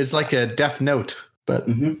indeed. It's like a death note, but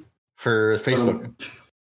for Facebook.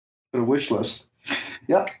 A wish list.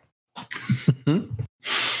 Yeah. Well,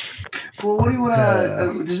 what do you want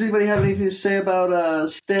to... does anybody have anything to say about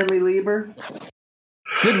Stanley Lieber?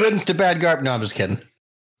 Good riddance to bad garb. No, I'm just kidding.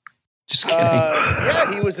 Just kidding.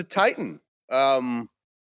 Yeah, he was a titan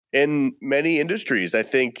in many industries. I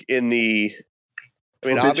think in the... I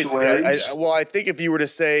mean, obviously, I think if you were to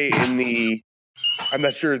say in the... I'm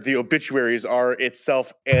not sure the obituaries are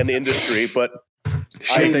itself an industry, but...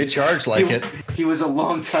 they charge it. He was a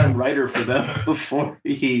long-time writer for them before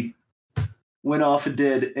he went off and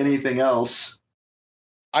did anything else.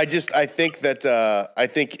 I think that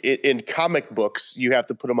in comic books you have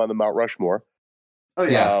to put him on the Mount Rushmore. Oh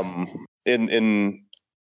yeah.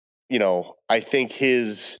 I think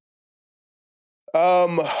his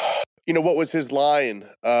what was his line?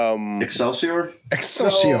 Excelsior.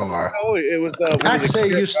 No, it was Pax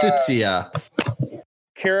Justitia.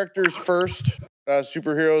 Characters first,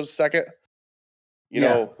 superheroes second.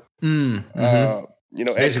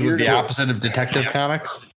 basically the opposite of Detective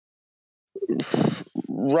Comics.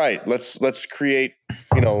 Right. Let's create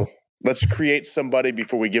somebody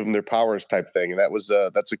before we give them their powers type thing. And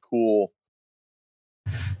that's a cool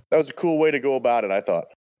way to go about it, I thought.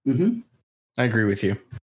 Mm-hmm. I agree with you.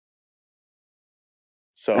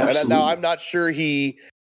 So, and now I'm not sure he,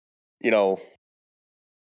 do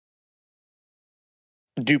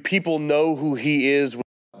people know who he is with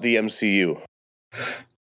the MCU?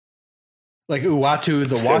 Like Uatu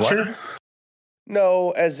the Watcher? What?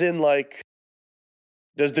 No, as in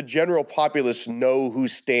does the general populace know who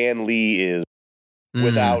Stan Lee is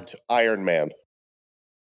without Iron Man?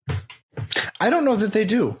 I don't know that they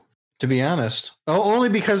do, to be honest. Only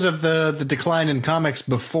because of the decline in comics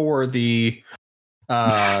before the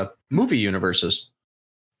movie universes.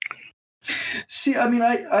 See, I mean,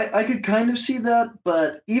 I could kind of see that,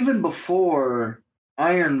 but even before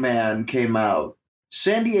Iron Man came out,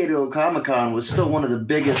 San Diego Comic-Con was still one of the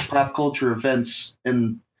biggest pop culture events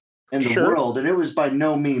in the world, and it was by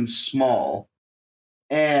no means small.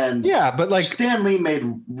 And yeah, but Stan Lee made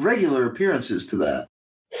regular appearances to that.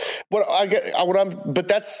 But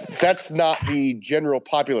that's not the general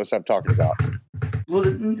populace I'm talking about. Well,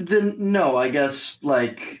 then no, I guess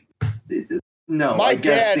no. My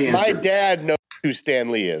dad knows who Stan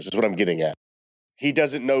Lee is what I'm getting at. He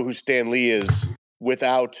doesn't know who Stan Lee is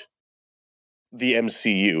without the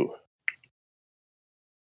MCU.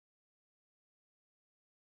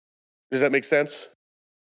 Does that make sense?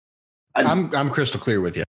 I'm crystal clear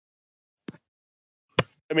with you.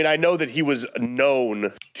 I mean, I know that he was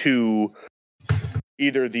known to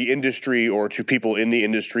either the industry or to people in the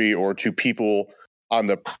industry or to people on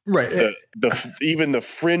the even the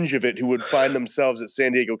fringe of it who would find themselves at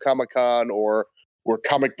San Diego Comic-Con or were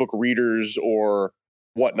comic book readers or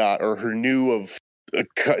whatnot, or who knew of a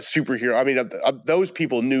superhero. I mean, those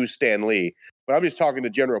people knew Stan Lee, but I'm just talking the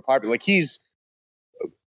general popular. Like he's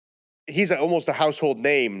almost a household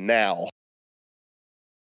name now.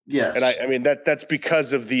 Yes. And I mean, that's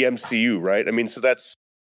because of the MCU, right? I mean, so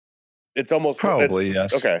it's almost probably,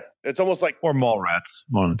 yes. Okay. It's almost like, or Mallrats.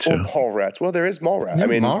 One, two. Or Mallrats. Well, there is Mallrats. Yeah, I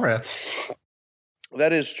mean, Mallrats.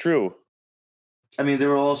 That is true. I mean, there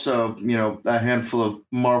were also, a handful of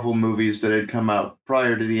Marvel movies that had come out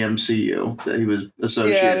prior to the MCU that he was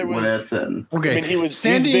associated with. And okay, I mean,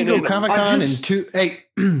 San Diego Comic-Con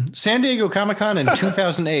San Diego Comic-Con in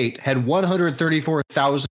 2008 had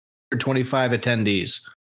 134,025 attendees.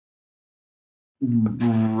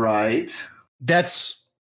 Right. That's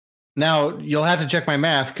now you'll have to check my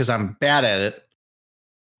math because I'm bad at it,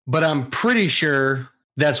 but I'm pretty sure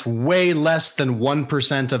that's way less than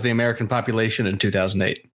 1% of the American population in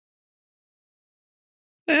 2008.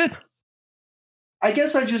 I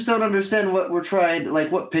guess I just don't understand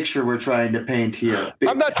what picture we're trying to paint here.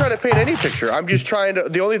 I'm not trying to paint any picture. I'm just trying to.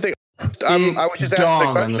 The only thing I was just asking the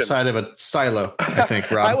question on the side of a silo. I think,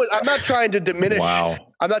 Rob. I'm not trying to diminish. Wow.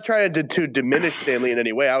 I'm not trying to diminish Stan Lee in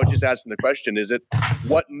any way. I was just asking the question: is it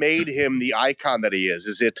what made him the icon that he is?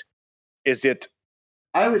 Is it?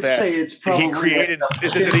 I would say it's probably he created.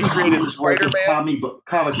 Is it that he created Spider-Man?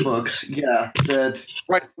 Comic books, yeah. That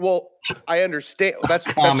right. Well, I understand.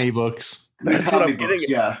 That's comic books. That's what I'm getting at.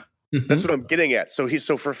 Yeah. That's what I'm getting at. So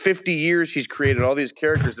for 50 years he's created all these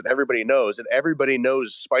characters that everybody knows, and everybody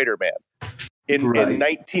knows Spider-Man. In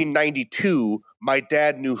 1992, my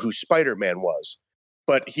dad knew who Spider-Man was,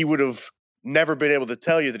 but he would have never been able to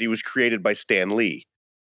tell you that he was created by Stan Lee.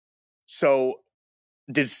 So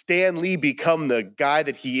did Stan Lee become the guy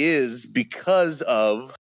that he is because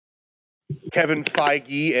of Kevin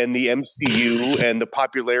Feige and the MCU and the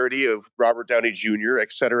popularity of Robert Downey Jr.,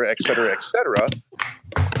 et cetera, et cetera, et cetera?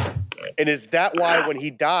 And is that why when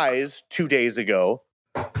he dies 2 days ago,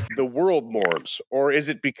 the world mourns? Or is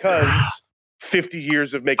it because 50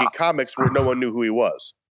 years of making comics where no one knew who he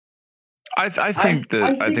was? I think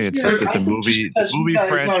it's just that the movie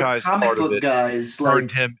franchise part of it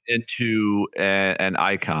turned him into an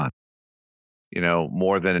icon.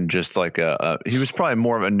 More than just like he was probably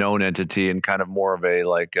more of a known entity and kind of more of a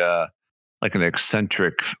like an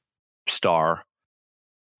eccentric star,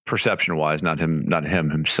 perception wise, not him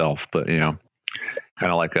himself, but kind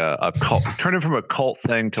of like a cult, turn it from a cult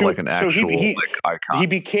thing to like an actual icon. He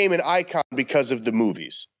became an icon because of the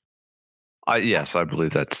movies. Yes, I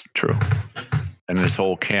believe that's true. And this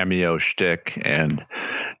whole cameo shtick and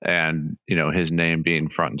his name being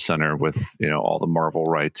front and center with all the Marvel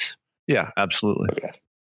rights. Yeah, absolutely. Okay.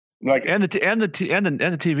 Like, and the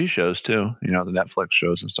TV shows too. You know, the Netflix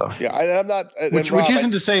shows and stuff. yeah, I'm not. Which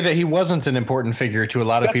isn't to say that he wasn't an important figure to a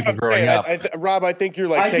lot of people growing up. Rob, I think you're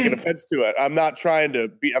taking offense to it. I'm not trying to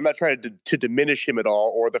diminish him at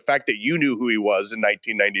all, or the fact that you knew who he was in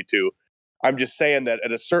 1992. I'm just saying that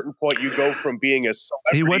at a certain point, you go from being a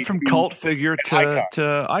celebrity. He went from cult figure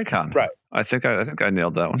to icon. Right. I think I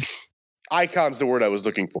nailed that one. Icon's the word I was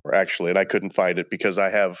looking for, actually, and I couldn't find it because I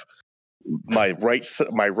have my right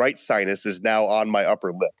sinus is now on my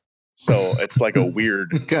upper lip, so it's like a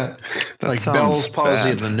weird, like Bell's palsy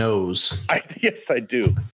of the nose. Yes, I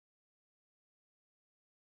do.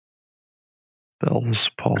 Bell's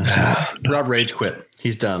palsy. Rob Rage quit.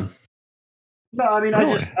 He's done. No, I mean,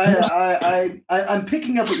 Really? I'm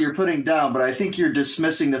picking up what you're putting down, but I think you're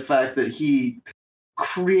dismissing the fact that he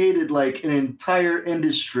created like an entire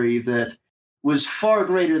industry that was far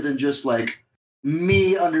greater than just like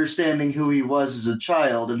me understanding who he was as a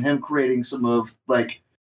child and him creating some of like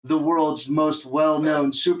the world's most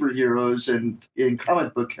well-known superheroes and in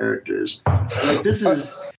comic book characters. Like this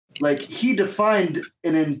is like he defined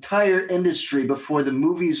an entire industry before the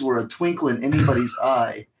movies were a twinkle in anybody's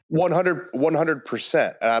eye.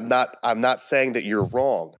 100%. And I'm not saying that you're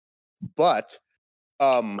wrong, but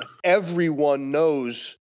everyone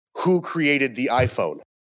knows who created the iPhone,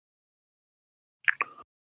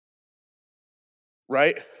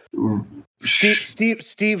 right?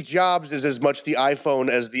 Steve Jobs is as much the iPhone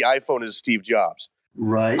as the iPhone is Steve Jobs.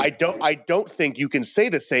 Right. I don't think you can say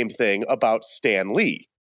the same thing about Stan Lee.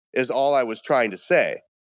 Is all I was trying to say.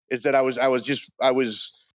 Is that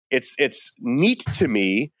it's neat to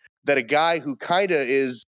me that a guy who kind of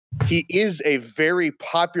is a very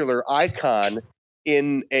popular icon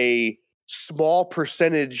in a small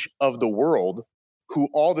percentage of the world, who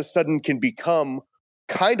all of a sudden can become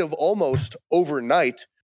kind of almost overnight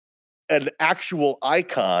an actual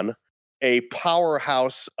icon, a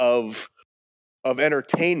powerhouse of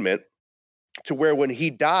entertainment, to where when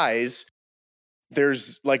he dies,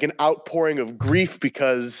 there's like an outpouring of grief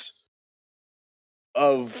because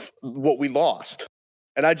of what we lost.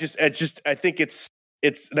 And I think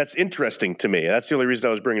that's interesting to me. That's the only reason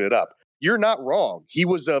I was bringing it up. You're not wrong. He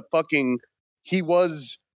was a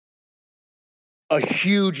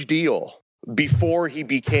huge deal before he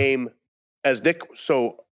became, as Nick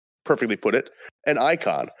so perfectly put it, an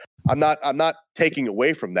icon. I'm not taking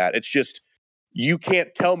away from that. It's just, you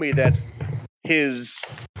can't tell me that his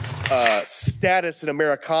status in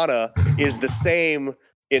Americana is the same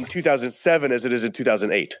in 2007 as it is in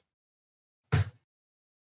 2008.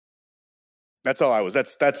 That's all I was.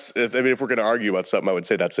 That's. I mean, if we're going to argue about something, I would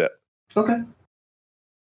say that's it. Okay.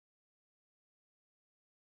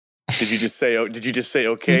 Did you just say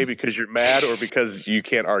okay because you're mad, or because you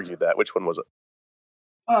can't argue that? Which one was it?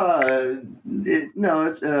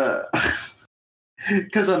 It's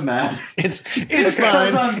because I'm mad. It's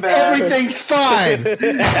fine. I'm mad. Everything's fine.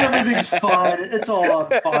 Everything's fine. It's all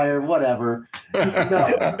on fire. Whatever.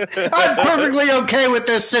 No. I'm perfectly okay with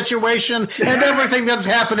this situation and everything that's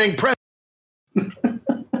happening.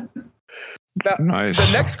 Now, nice.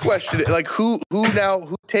 The next question, like who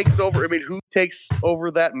takes over? I mean, who takes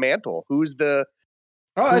over that mantle? Who's the?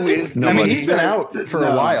 He's been out for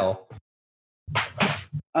a while.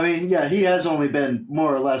 I mean, yeah, he has only been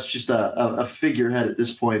more or less just a figurehead at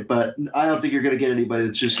this point, but I don't think you're going to get anybody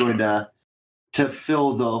that's just going to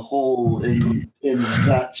fill the hole in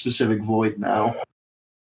that specific void now.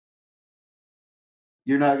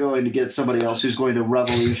 You're not going to get somebody else who's going to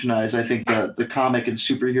revolutionize, I think, the comic and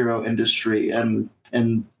superhero industry and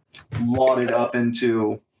laud it up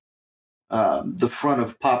into the front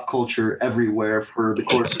of pop culture everywhere for the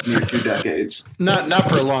course of near 2 decades. Not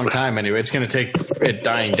for a long time, anyway. It's going to take it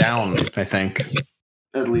dying down, I think.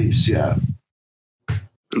 At least, yeah.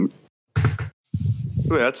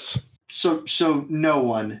 That's so. No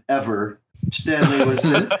one ever.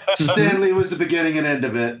 Stanley was the beginning and end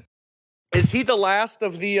of it. Is he the last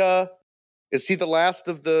of the?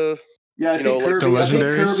 Yeah, I think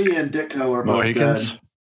Kirby and Ditko are both Mohicans. dead.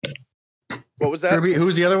 What was that? Kirby.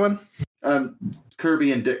 Who's the other one?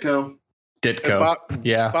 Kirby and Ditko. Ditko.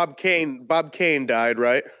 Bob Kane died,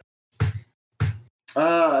 right?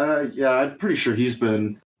 Yeah, I'm pretty sure he's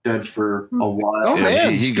been dead for a while. Oh, Yeah,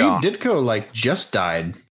 man. he Steve gone. Ditko, just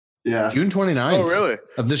died. Yeah. June 29th. Oh, really?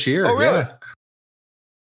 Of this year. Oh, really? Yeah.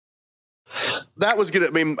 That was good.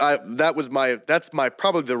 I mean, that's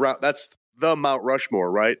probably the route. That's the Mount Rushmore,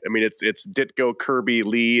 right? I mean, it's Ditko, Kirby,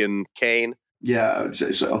 Lee, and Kane. Yeah, I would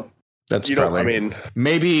say so. That's probably. probably. I mean,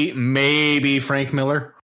 maybe Frank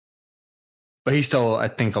Miller, but he's still, I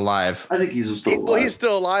think, alive. I think he's still alive. Well, he's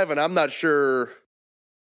still alive, and I'm not sure.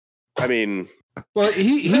 I mean, Well,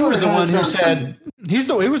 he was the one who said he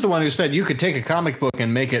was the one who said you could take a comic book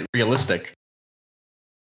and make it realistic.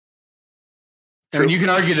 I mean, you can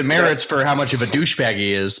argue the merits for how much of a douchebag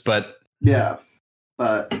he is, but yeah,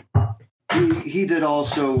 but he did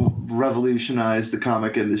also revolutionize the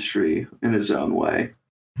comic industry in his own way.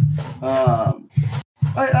 I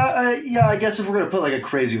guess if we're gonna put like a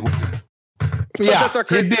crazy horse. Yeah,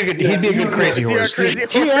 he'd be a good crazy horse.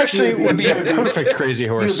 He actually would be a perfect crazy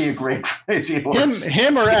horse. He would be a great crazy horse.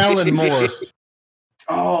 Him or Alan Moore.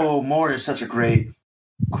 Oh, Moore is such a great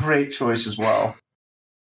choice as well.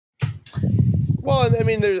 Well, I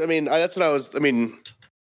mean, that's what I was. I mean,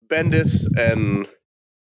 Bendis and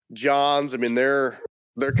Johns. I mean, they're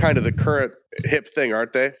kind of the current hip thing,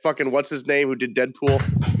 aren't they? Fucking what's his name? Who did Deadpool?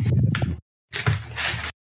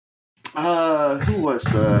 Who was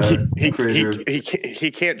the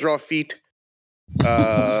he can't draw feet.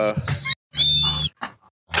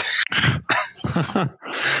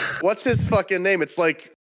 What's his fucking name? It's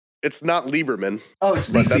not Lieberman. Oh, it's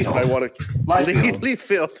but Liefeld. That's what I want to.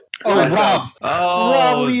 Liefeld. Rob.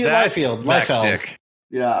 Oh, Liefeld. Dick.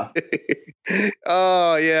 Yeah.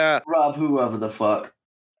 Oh yeah. Rob, whoever the fuck.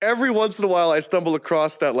 Every once in a while, I stumble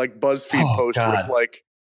across that BuzzFeed post where it's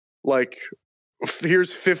like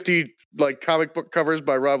here's 50 comic book covers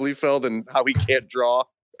by Rob Liefeld and how he can't draw.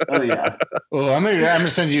 Oh yeah. Oh, I'm gonna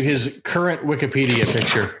send you his current Wikipedia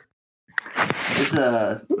picture. It's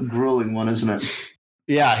a grueling one, isn't it?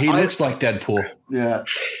 Yeah, he looks like Deadpool. Yeah.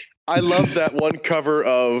 I love that one cover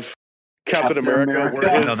of Captain America.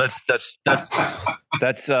 Where No, that's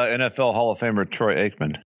NFL Hall of Famer Troy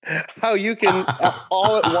Aikman. How you can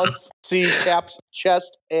all at once see Cap's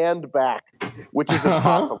chest and back, which is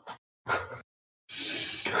impossible.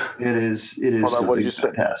 It is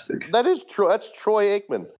fantastic. That is true. That's Troy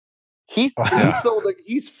Aikman. He sold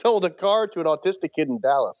a car to an autistic kid in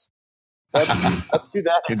Dallas. That's who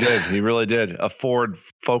that is. He did. He really did. A Ford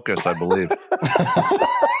Focus, I believe.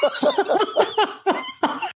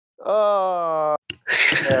 Oh,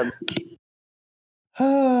 man.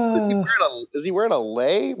 Is he wearing a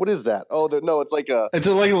lei? What is that? Oh, no, it's like a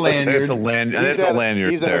lanyard. It's a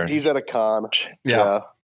lanyard. He's at a con. Yeah.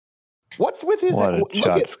 What's with his?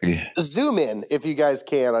 Zoom in if you guys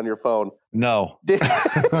can on your phone. No.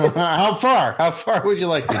 How far? How far would you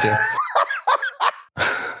like me to?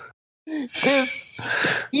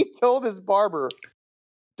 He told his barber,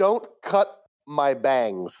 "Don't cut my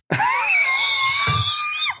bangs."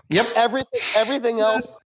 Yep. Everything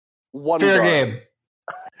else. Fair game.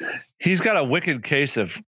 He's got a wicked case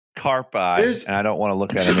of carp eye, and I don't want to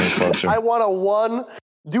look at him any closer. I want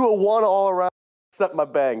do a one all around, except my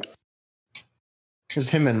bangs. Here's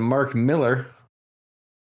him and Mark Miller.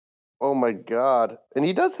 Oh my god! And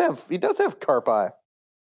he does have carp eye,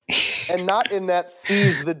 and not in that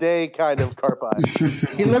seize the day kind of carp eye.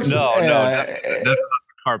 He looks that's not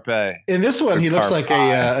carpe. In this one, he looks like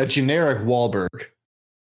a generic Wahlberg.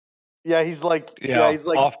 Yeah, he's like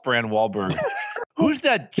off-brand Wahlberg. Who's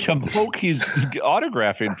that chumpoke he's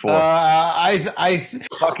autographing for? I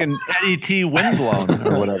fucking Eddie T. Windblown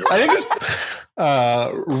or whatever. I think it's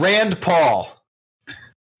Rand Paul.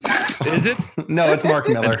 Is it? No, it's Mark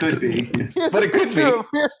Miller. It could be. But it could be.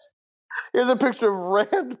 Here's a picture of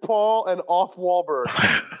Rand Paul and Off Wahlberg.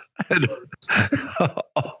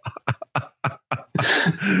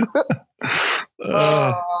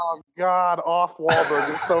 Oh God, Off Wahlberg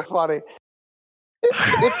is so funny.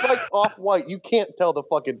 It's like Off-White. You can't tell the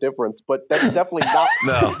fucking difference, but that's definitely not.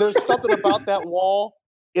 No. There's something about that wall.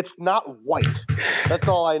 It's not white. That's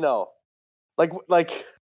all I know. Like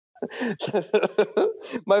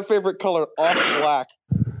my favorite color, off black.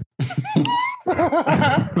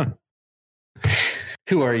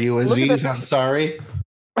 Who are you, Aziz? I'm sorry.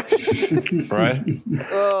 Right?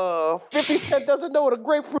 50 Cent doesn't know what a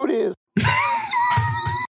grapefruit is.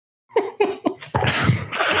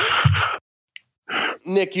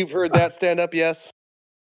 Nick, you've heard that stand up, yes?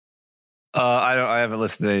 I haven't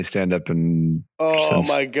listened to any stand up in. Oh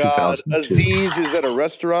my God! Aziz is at a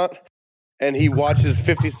restaurant and he watches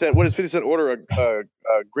 50 Cent. What does 50 Cent order? A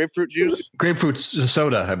grapefruit juice? Grapefruit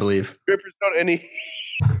soda, I believe. Grapefruit soda, and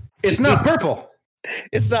it's not purple.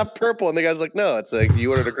 It's not purple, and the guy's like, "No, it's like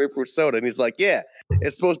you ordered a grapefruit soda," and he's like, "Yeah,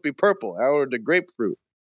 it's supposed to be purple. I ordered a grapefruit."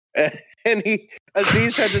 And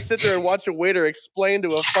Aziz had to sit there and watch a waiter explain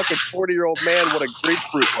to a fucking 40-year-old man what a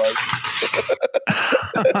grapefruit was.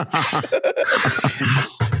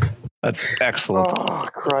 That's excellent. Oh,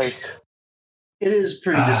 Christ. It is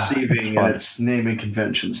pretty deceiving in its naming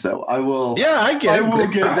conventions, though. I will give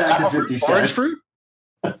that to 50 Cent. Orange fruit?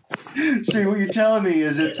 See, what you're telling me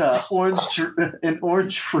is it's an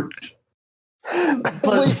orange fruit.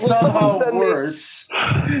 but somehow send worse.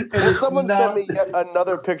 Will someone send me yet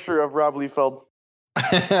another picture of Rob Liefeld?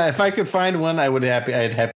 If I could find one, I'd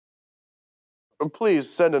happy. Please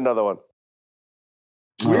send another one.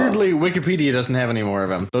 Weirdly, Wikipedia doesn't have any more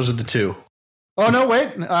of him. Those are the two. Oh, no,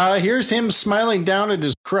 wait. Here's him smiling down at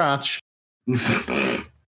his crotch. Is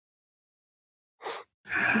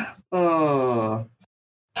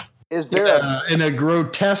there in a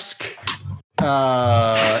grotesque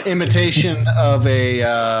imitation of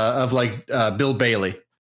Bill Bailey?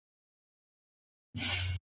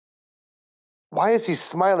 Why is he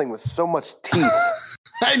smiling with so much teeth?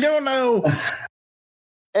 I don't know.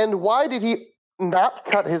 And why did he not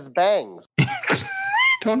cut his bangs?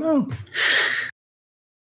 Don't know.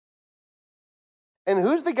 And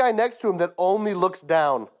who's the guy next to him that only looks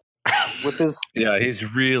down with his? Yeah,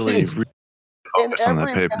 he's really focused on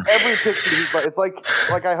that paper. In every picture, he's like, it's like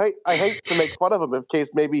I hate to make fun of him in case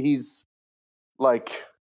maybe he's like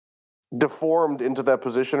deformed into that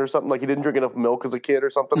position or something. Like he didn't drink enough milk as a kid or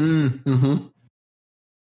something. Mm-hmm.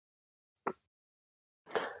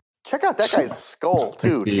 Check out that guy's skull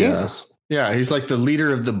too. Jesus. Yeah, he's like the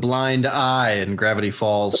leader of the Blind Eye in Gravity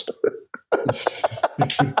Falls.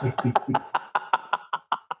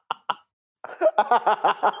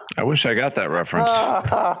 I wish I got that reference.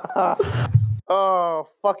 Oh,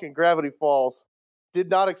 fucking Gravity Falls. Did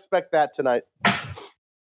not expect that tonight.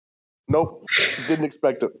 Nope. Didn't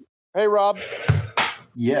expect it. Hey, Rob.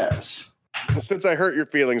 Yes. Since I hurt your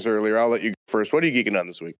feelings earlier, I'll let you go first. What are you geeking on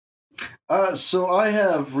this week? So I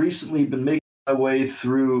have recently been making my way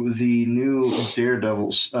through the new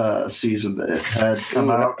Daredevil season that had come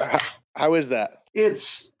out. How is that?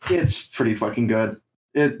 It's pretty fucking good.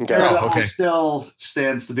 Daredevil still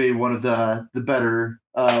stands to be one of the better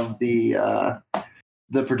of the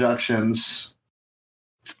productions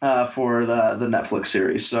for the Netflix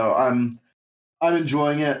series. So I'm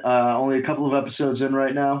enjoying it. Only a couple of episodes in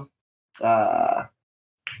right now.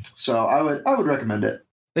 So I would recommend it.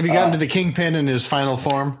 Have you gotten to the Kingpin in his final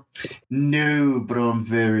form? No, but I'm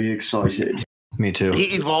very excited. Me too.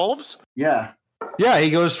 He evolves? Yeah. Yeah, he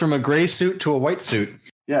goes from a gray suit to a white suit.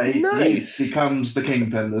 Yeah, he becomes the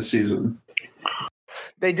Kingpin this season.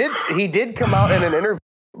 He did come out in an interview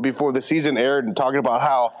before the season aired and talking about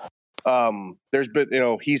how there's been,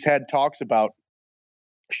 he's had talks about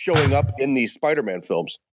showing up in these Spider-Man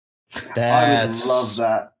films. I would love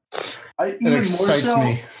that. Even more so,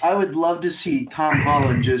 me. I would love to see Tom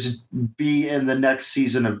Holland just be in the next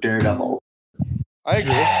season of Daredevil. I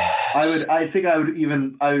agree. I think I would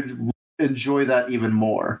enjoy that even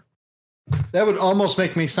more. That would almost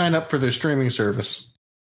make me sign up for their streaming service.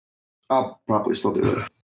 I'll probably still do it.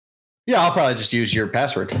 Yeah, I'll probably just use your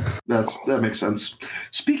password. That makes sense.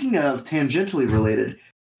 Speaking of tangentially related,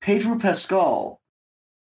 Pedro Pascal.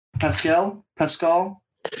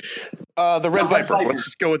 The Red Viper. Let's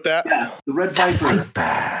just go with that. Yeah, the Red Viper.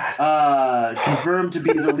 Confirmed to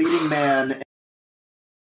be the leading man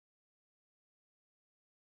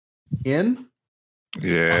in.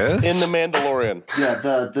 Yes. In The Mandalorian. Yeah,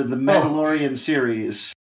 the Mandalorian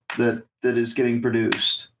series that is getting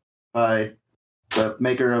produced by the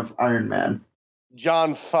maker of Iron Man.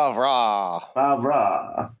 Jon Favreau.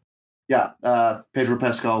 Yeah, Pedro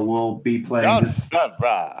Pascal will be playing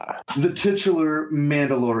the titular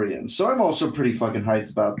Mandalorian. So I'm also pretty fucking hyped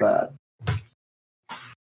about that.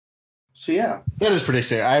 So yeah. That is pretty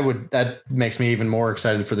exciting. That makes me even more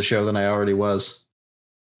excited for the show than I already was.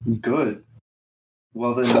 Good.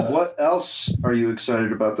 Well then, what else are you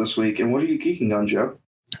excited about this week, and what are you geeking on, Joe?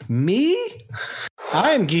 Me?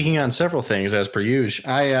 I am geeking on several things, as per usual.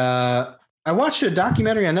 I watched a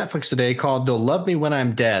documentary on Netflix today called "They'll Love Me When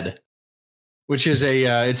I'm Dead," which is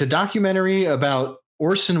it's a documentary about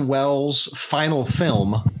Orson Welles' final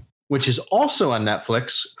film, which is also on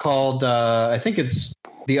Netflix, called I think it's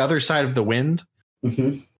The Other Side of the Wind.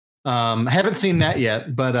 Mm-hmm. Haven't seen that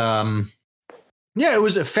yet, but yeah, it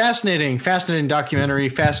was a fascinating documentary,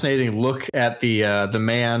 fascinating look at the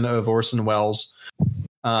man of Orson Welles.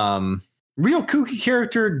 Real kooky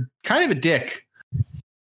character, kind of a dick.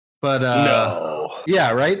 But no.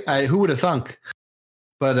 Yeah, right? Who would have thunk?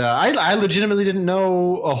 But I legitimately didn't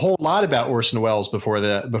know a whole lot about Orson Welles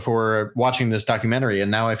before watching this documentary,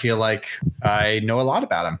 and now I feel like I know a lot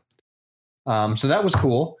about him. So that was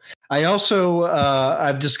cool. I also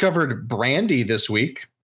I've discovered brandy this week,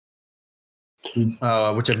 which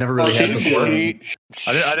I've never really had before. I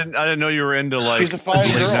didn't know you were into like she's a fine girl.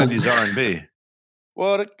 70s R&B.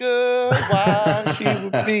 What a good wife she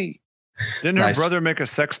would be. Didn't her brother make a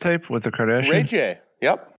sex tape with the Kardashians? Ray J.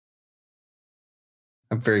 Yep.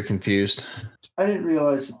 I'm very confused. I didn't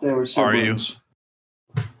realize that there were siblings.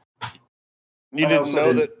 Are you? You I didn't also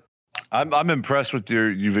know didn't- that? I'm impressed with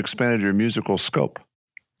you've expanded your musical scope.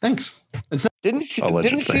 Thanks. It's not, Didn't she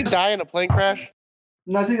Allegedly. die in a plane crash?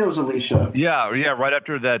 No, I think that was Alicia. Yeah, right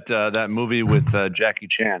after that movie with Jackie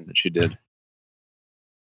Chan that she did,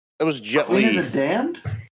 It was Jet Queen of Li. the Damned?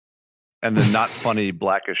 and the not funny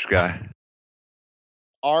blackish guy.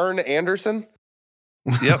 Arn Anderson?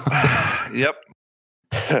 Yep.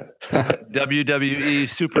 WWE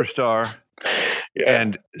superstar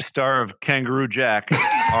and star of Kangaroo Jack,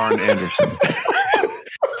 Arn Anderson.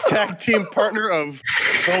 Tag team partner of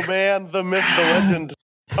the man, the myth, the legend,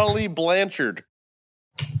 Tully Blanchard.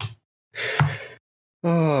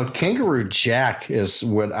 oh, Kangaroo Jack is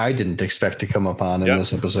what I didn't expect to come up on in Yep.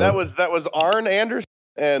 this episode. That was Arn Anderson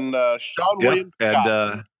and Sean Yep. William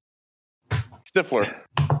And Stifler.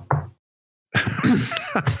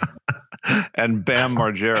 and Bam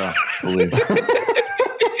Margera, I believe.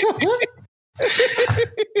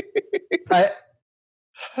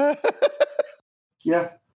 Yeah.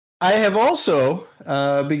 I have also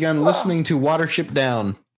begun listening to Watership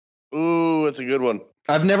Down. Ooh, it's a good one.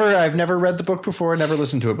 I've never read the book before, never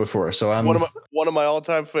listened to it before, so I'm One of my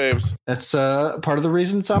all-time faves. that's part of the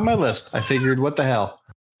reason it's on my list. I figured, what the hell?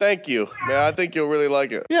 Thank you, man. I think you'll really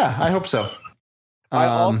like it. Yeah, I hope so. I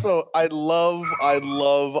love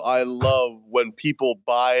when people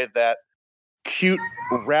buy that cute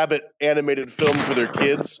rabbit animated film for their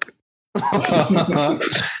kids.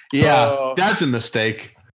 yeah, that's a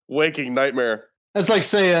mistake. Waking nightmare. That's like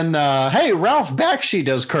saying, "Hey, Ralph Bakshi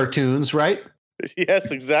does cartoons, right?"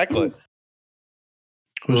 Yes, exactly.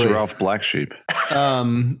 Who's Really? Ralph Black Sheep?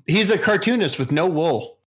 He's a cartoonist with no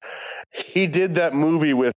wool. He did that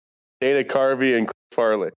movie with Dana Carvey and Chris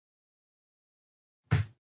Farley.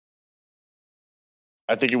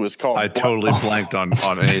 I think it was called. I totally blanked on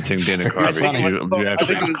anything Dana Carvey. think it was You called- I think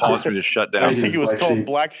it actually was- caused me to shut I down. think it was Black called Sheep.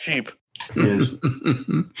 Black Sheep.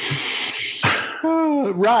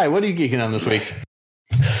 Rye, what are you geeking on this week?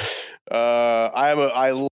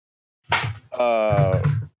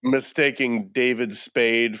 Mistaking David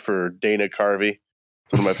Spade for Dana Carvey.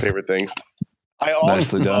 It's one of my favorite things. I also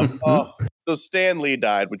Nicely done. so Stan Lee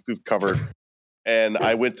died, which we've covered, and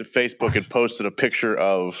I went to Facebook and posted a picture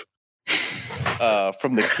of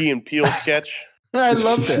from the Key and Peele sketch. I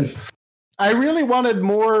loved it. I really wanted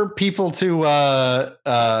more people to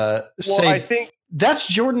say I think that's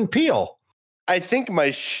Jordan Peele. I think my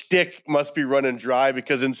shtick must be running dry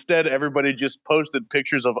because instead everybody just posted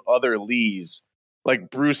pictures of other Lees, like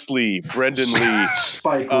Bruce Lee, Brendan Lee,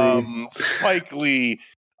 Spike Lee. Spike Lee.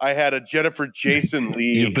 I had a Jennifer Jason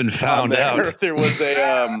Lee. You've been found on there. out. There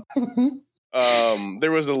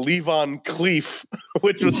was a Levon Cleef,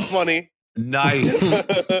 which was funny. Nice.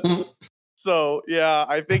 So yeah,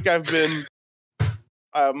 I think I've been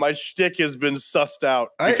my shtick has been sussed out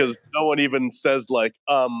because no one even says like,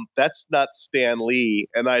 that's not Stan Lee,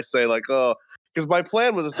 and I say like, oh, because my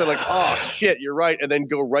plan was to say like, oh shit, you're right, and then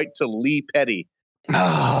go right to Lee Petty.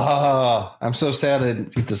 Oh, I'm so sad I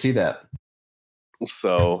didn't get to see that.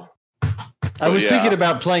 So I was yeah. thinking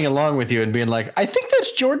about playing along with you and being like, I think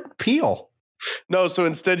that's Jordan Peele. No, so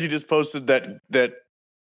instead you just posted that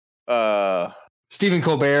Stephen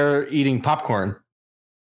Colbert eating popcorn.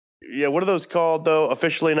 yeah, what are those called though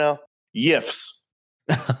officially now? YIFs.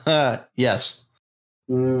 Yes.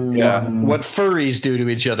 Yeah. What furries do to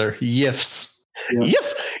each other. Yifs.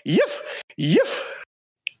 Yif.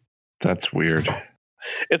 That's weird.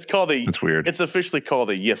 It's called That's weird. It's officially called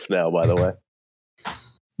a YIF now, by the way.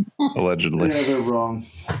 Allegedly. Yeah, they're wrong.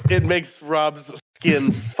 It makes Rob's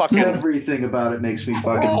skin fucking Everything about it makes me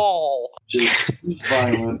fucking crawl. just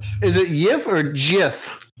violent. Is it Yif or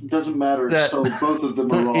Jif? Doesn't matter. That- So both of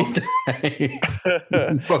them are wrong.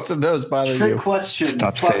 Both of those bother Trick you. question.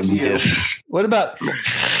 Stop Fuck saying you. if. What about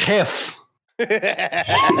Hif?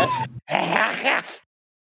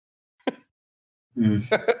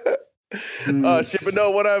 Shit, but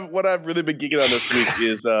no, what I've really been geeking on this week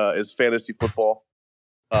is fantasy football.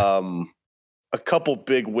 A couple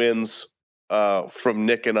big wins from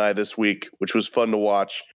Nick and I this week, which was fun to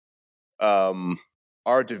watch.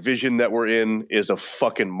 Our division that we're in is a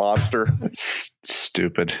fucking monster. It's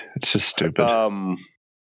stupid. It's just stupid.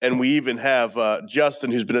 And we even have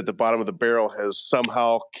Justin, who's been at the bottom of the barrel, has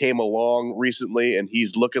somehow came along recently, and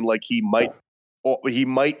he's looking like he might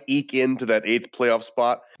eke into that 8th playoff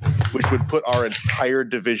spot, which would put our entire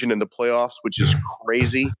division in the playoffs, which is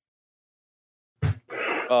crazy.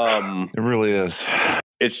 It really is.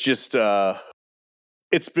 It's just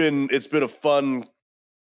it's been a fun.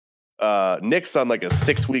 Nick's on like a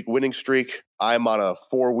 6-week winning streak. I'm on a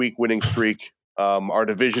 4-week winning streak. Our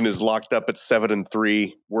division is locked up at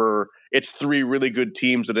 7-3. It's 3 really good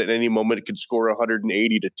teams that at any moment could score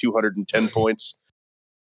 180 to 210 points.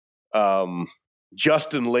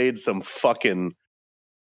 Justin laid some fucking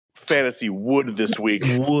fantasy wood this week.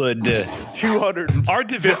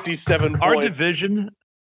 257 points. Our division.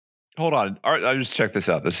 Hold on. I just checked this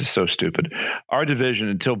out. This is so stupid. Our division,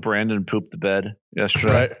 until Brandon pooped the bed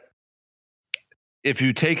yesterday. Right. If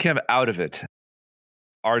you take him out of it,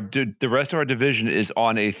 the rest of our division is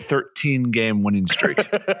on a 13-game winning streak.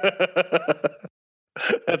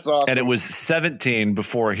 That's awesome. And it was 17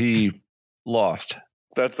 before he lost.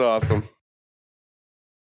 That's awesome.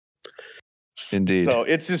 Indeed. So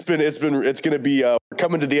it's going to be we're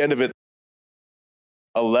coming to the end of it.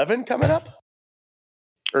 11 coming up?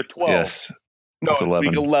 Or 12? Yes. No, it's 11.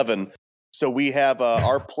 week 11. So we have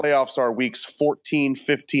our playoffs are weeks 14,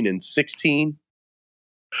 15, and 16.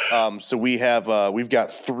 So we've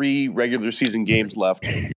got 3 regular season games left.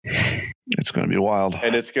 It's going to be wild.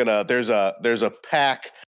 And there's a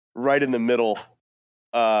pack right in the middle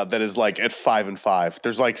that is like at 5-5.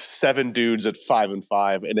 There's like 7 dudes at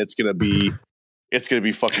 5-5, and it's gonna be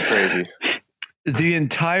fucking crazy. The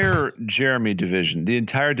entire Jeremy division,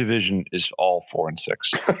 is all 4-6.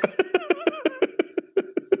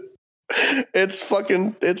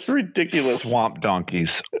 It's ridiculous. Swamp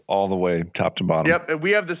donkeys all the way top to bottom. Yep, and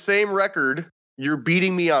we have the same record. You're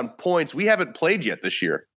beating me on points. We haven't played yet this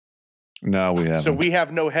year. No, we haven't. So we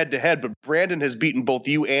have no head-to-head, but Brandon has beaten both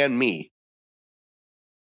you and me.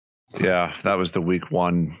 Yeah, that was the week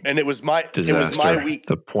 1. And it was my week.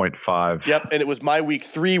 The 0.5. Yep, and it was my week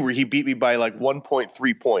 3 where he beat me by like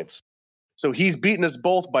 1.3 points. So he's beaten us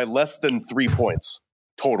both by less than 3 points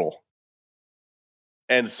total.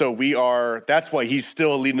 And so that's why he's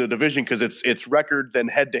still leading the division, because it's record, then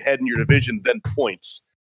head-to-head in your division, then points.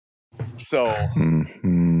 So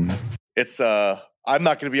it's I'm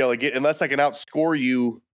not going to be able to get, unless I can outscore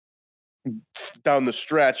you down the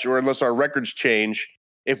stretch, or unless our records change.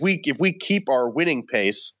 If we keep our winning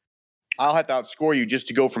pace, I'll have to outscore you just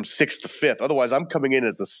to go from 6th to 5th. Otherwise, I'm coming in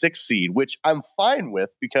as the 6th seed, which I'm fine with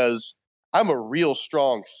because I'm a real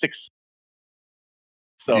strong 6th.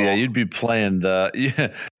 So yeah, you'd be playing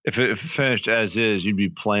if it finished as is, you'd be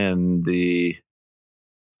playing the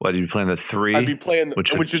 3. I'd be playing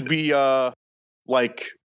which would be like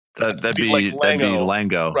that'd be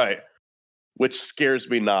Lango. Right. Which scares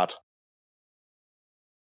me not.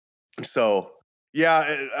 So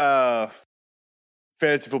yeah,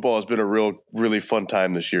 fantasy football has been a really fun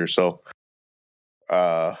time this year. So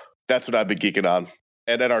that's what I've been geeking on.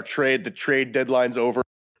 And then the trade deadline's over.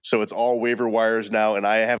 So it's all waiver wires now. And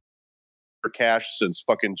I haven't for cash since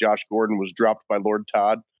fucking Josh Gordon was dropped by Lord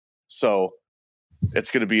Todd. So it's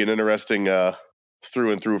going to be an interesting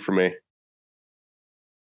through and through for me.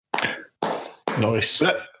 Nice.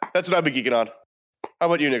 That's what I've been geeking on. How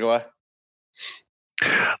about you, Nikolai?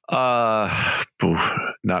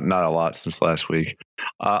 Not a lot since last week.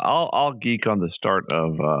 I'll geek on the start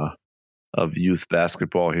of youth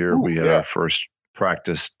basketball here. Ooh, we had our first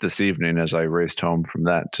practice this evening as I raced home from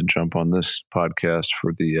that to jump on this podcast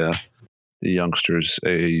for the youngsters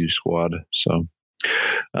AAU squad. So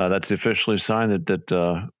that's officially a sign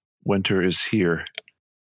that winter is here.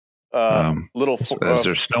 As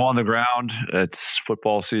there's snow on the ground, it's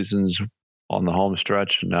football season's on the home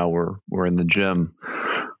stretch, and now we're in the gym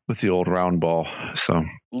with the old round ball. So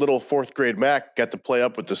little 4th grade Mac got to play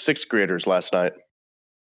up with the 6th graders last night.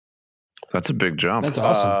 That's a big jump. That's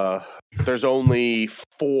awesome. There's only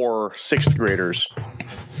 4 6th graders.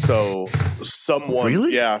 So someone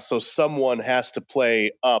has to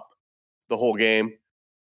play up the whole game.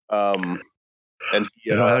 And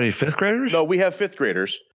you don't have any 5th graders? No, we have 5th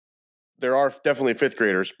graders. There are definitely 5th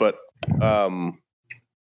graders, but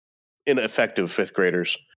ineffective 5th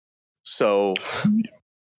graders. So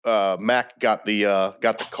Mac got the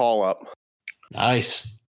call up.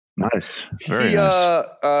 Nice. Very nice.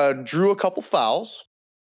 Drew a couple fouls.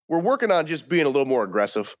 We're working on just being a little more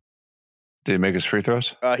aggressive. Did he make his free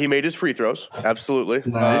throws? He made his free throws. Absolutely.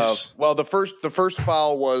 Nice. Well, the first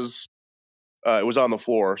foul was it was on the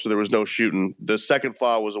floor, so there was no shooting. The second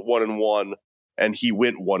foul was a 1-and-1, and he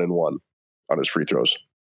went 1-and-1 on his free throws.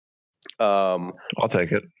 I'll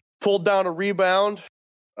take it. Pulled down a rebound,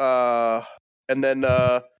 and then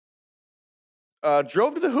drove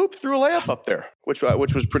to the hoop, threw a layup up there, which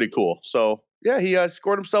was pretty cool. So yeah, he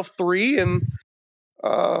scored himself 3, and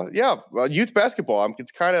youth basketball.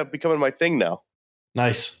 It's kind of becoming my thing now.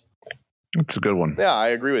 Nice. That's a good one. Yeah, I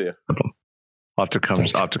agree with you. I'll have to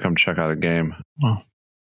come check out a game.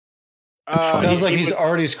 Sounds like he's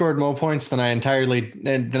already scored more points than I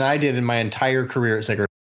did in my entire career at Sacred.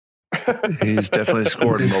 He's definitely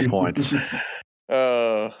scored Mo points.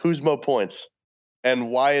 Who's Mo Points? And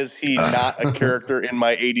why is he not a character in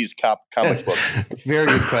my 80s comic book? Very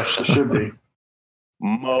good question. Should be.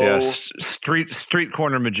 Mo. Yes, street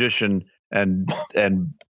corner magician and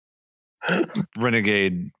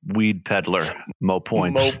renegade weed peddler. Mo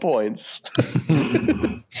points. Mo Points.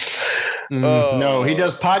 No, he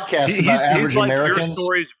does podcasts about average he's like Americans. Your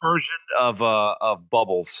Story's version of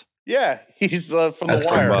Bubbles. Yeah, he's from That's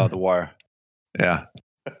The Wire. From The Wire. Yeah.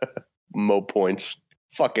 Mo Points.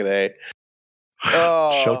 Fucking A.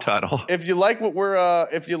 Show title. If you like what you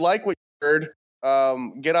heard,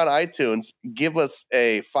 get on iTunes, give us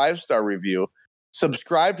a 5-star review,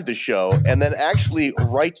 subscribe to the show, and then actually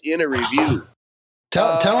write in a review.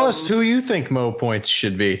 Tell us who you think Mo Points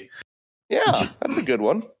should be. Yeah, that's a good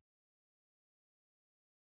one.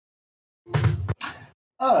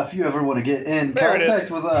 If you ever want to get in There it is.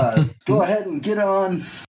 contact with us, go ahead and get on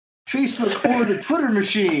Facebook or the Twitter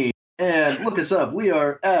machine and look us up. We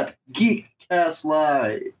are at Geekcast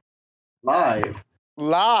Live. Live.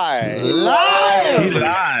 Live.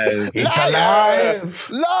 It's alive.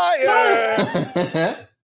 Liar.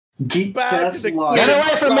 Geekcast Live. Get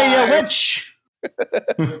away from me, you witch!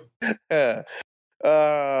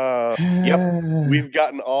 Yep. We've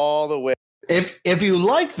gotten all the way. If you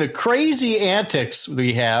like the crazy antics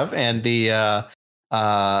we have and the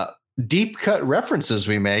deep cut references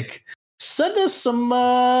we make, send us some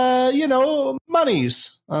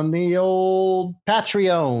monies on the old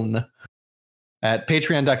Patreon at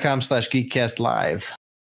patreon.com/geekcastlive.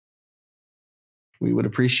 We would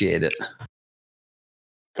appreciate it.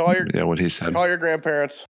 Call your What he said. Call your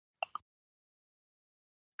grandparents.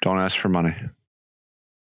 Don't ask for money.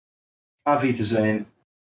 Auf Wiedersehen.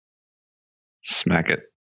 Smack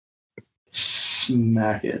it.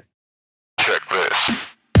 Smack it. Check this.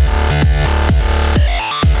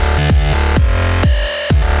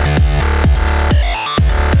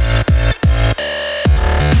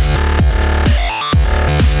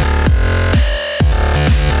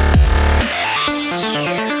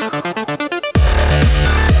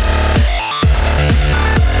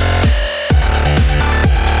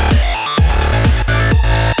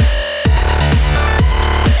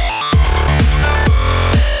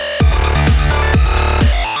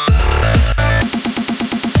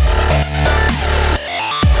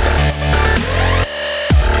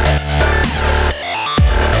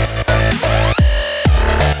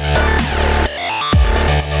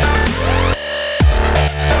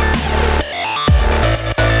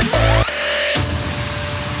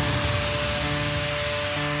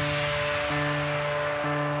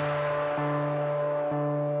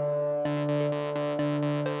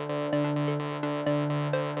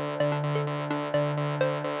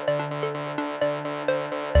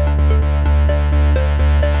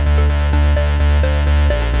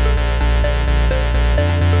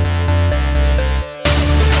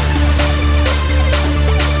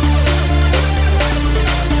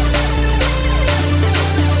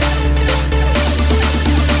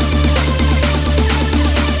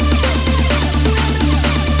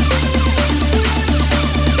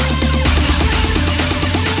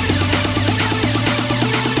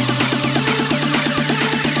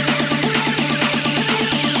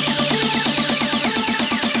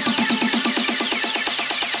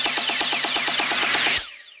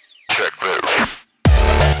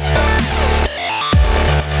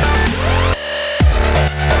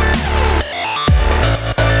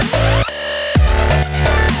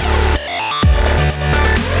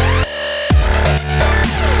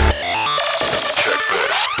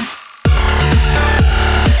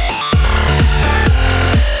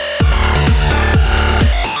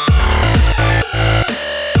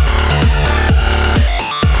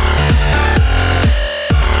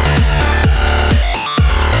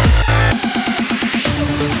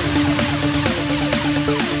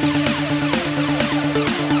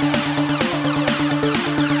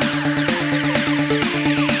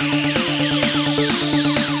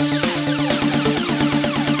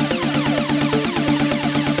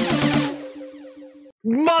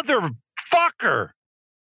 Motherfucker!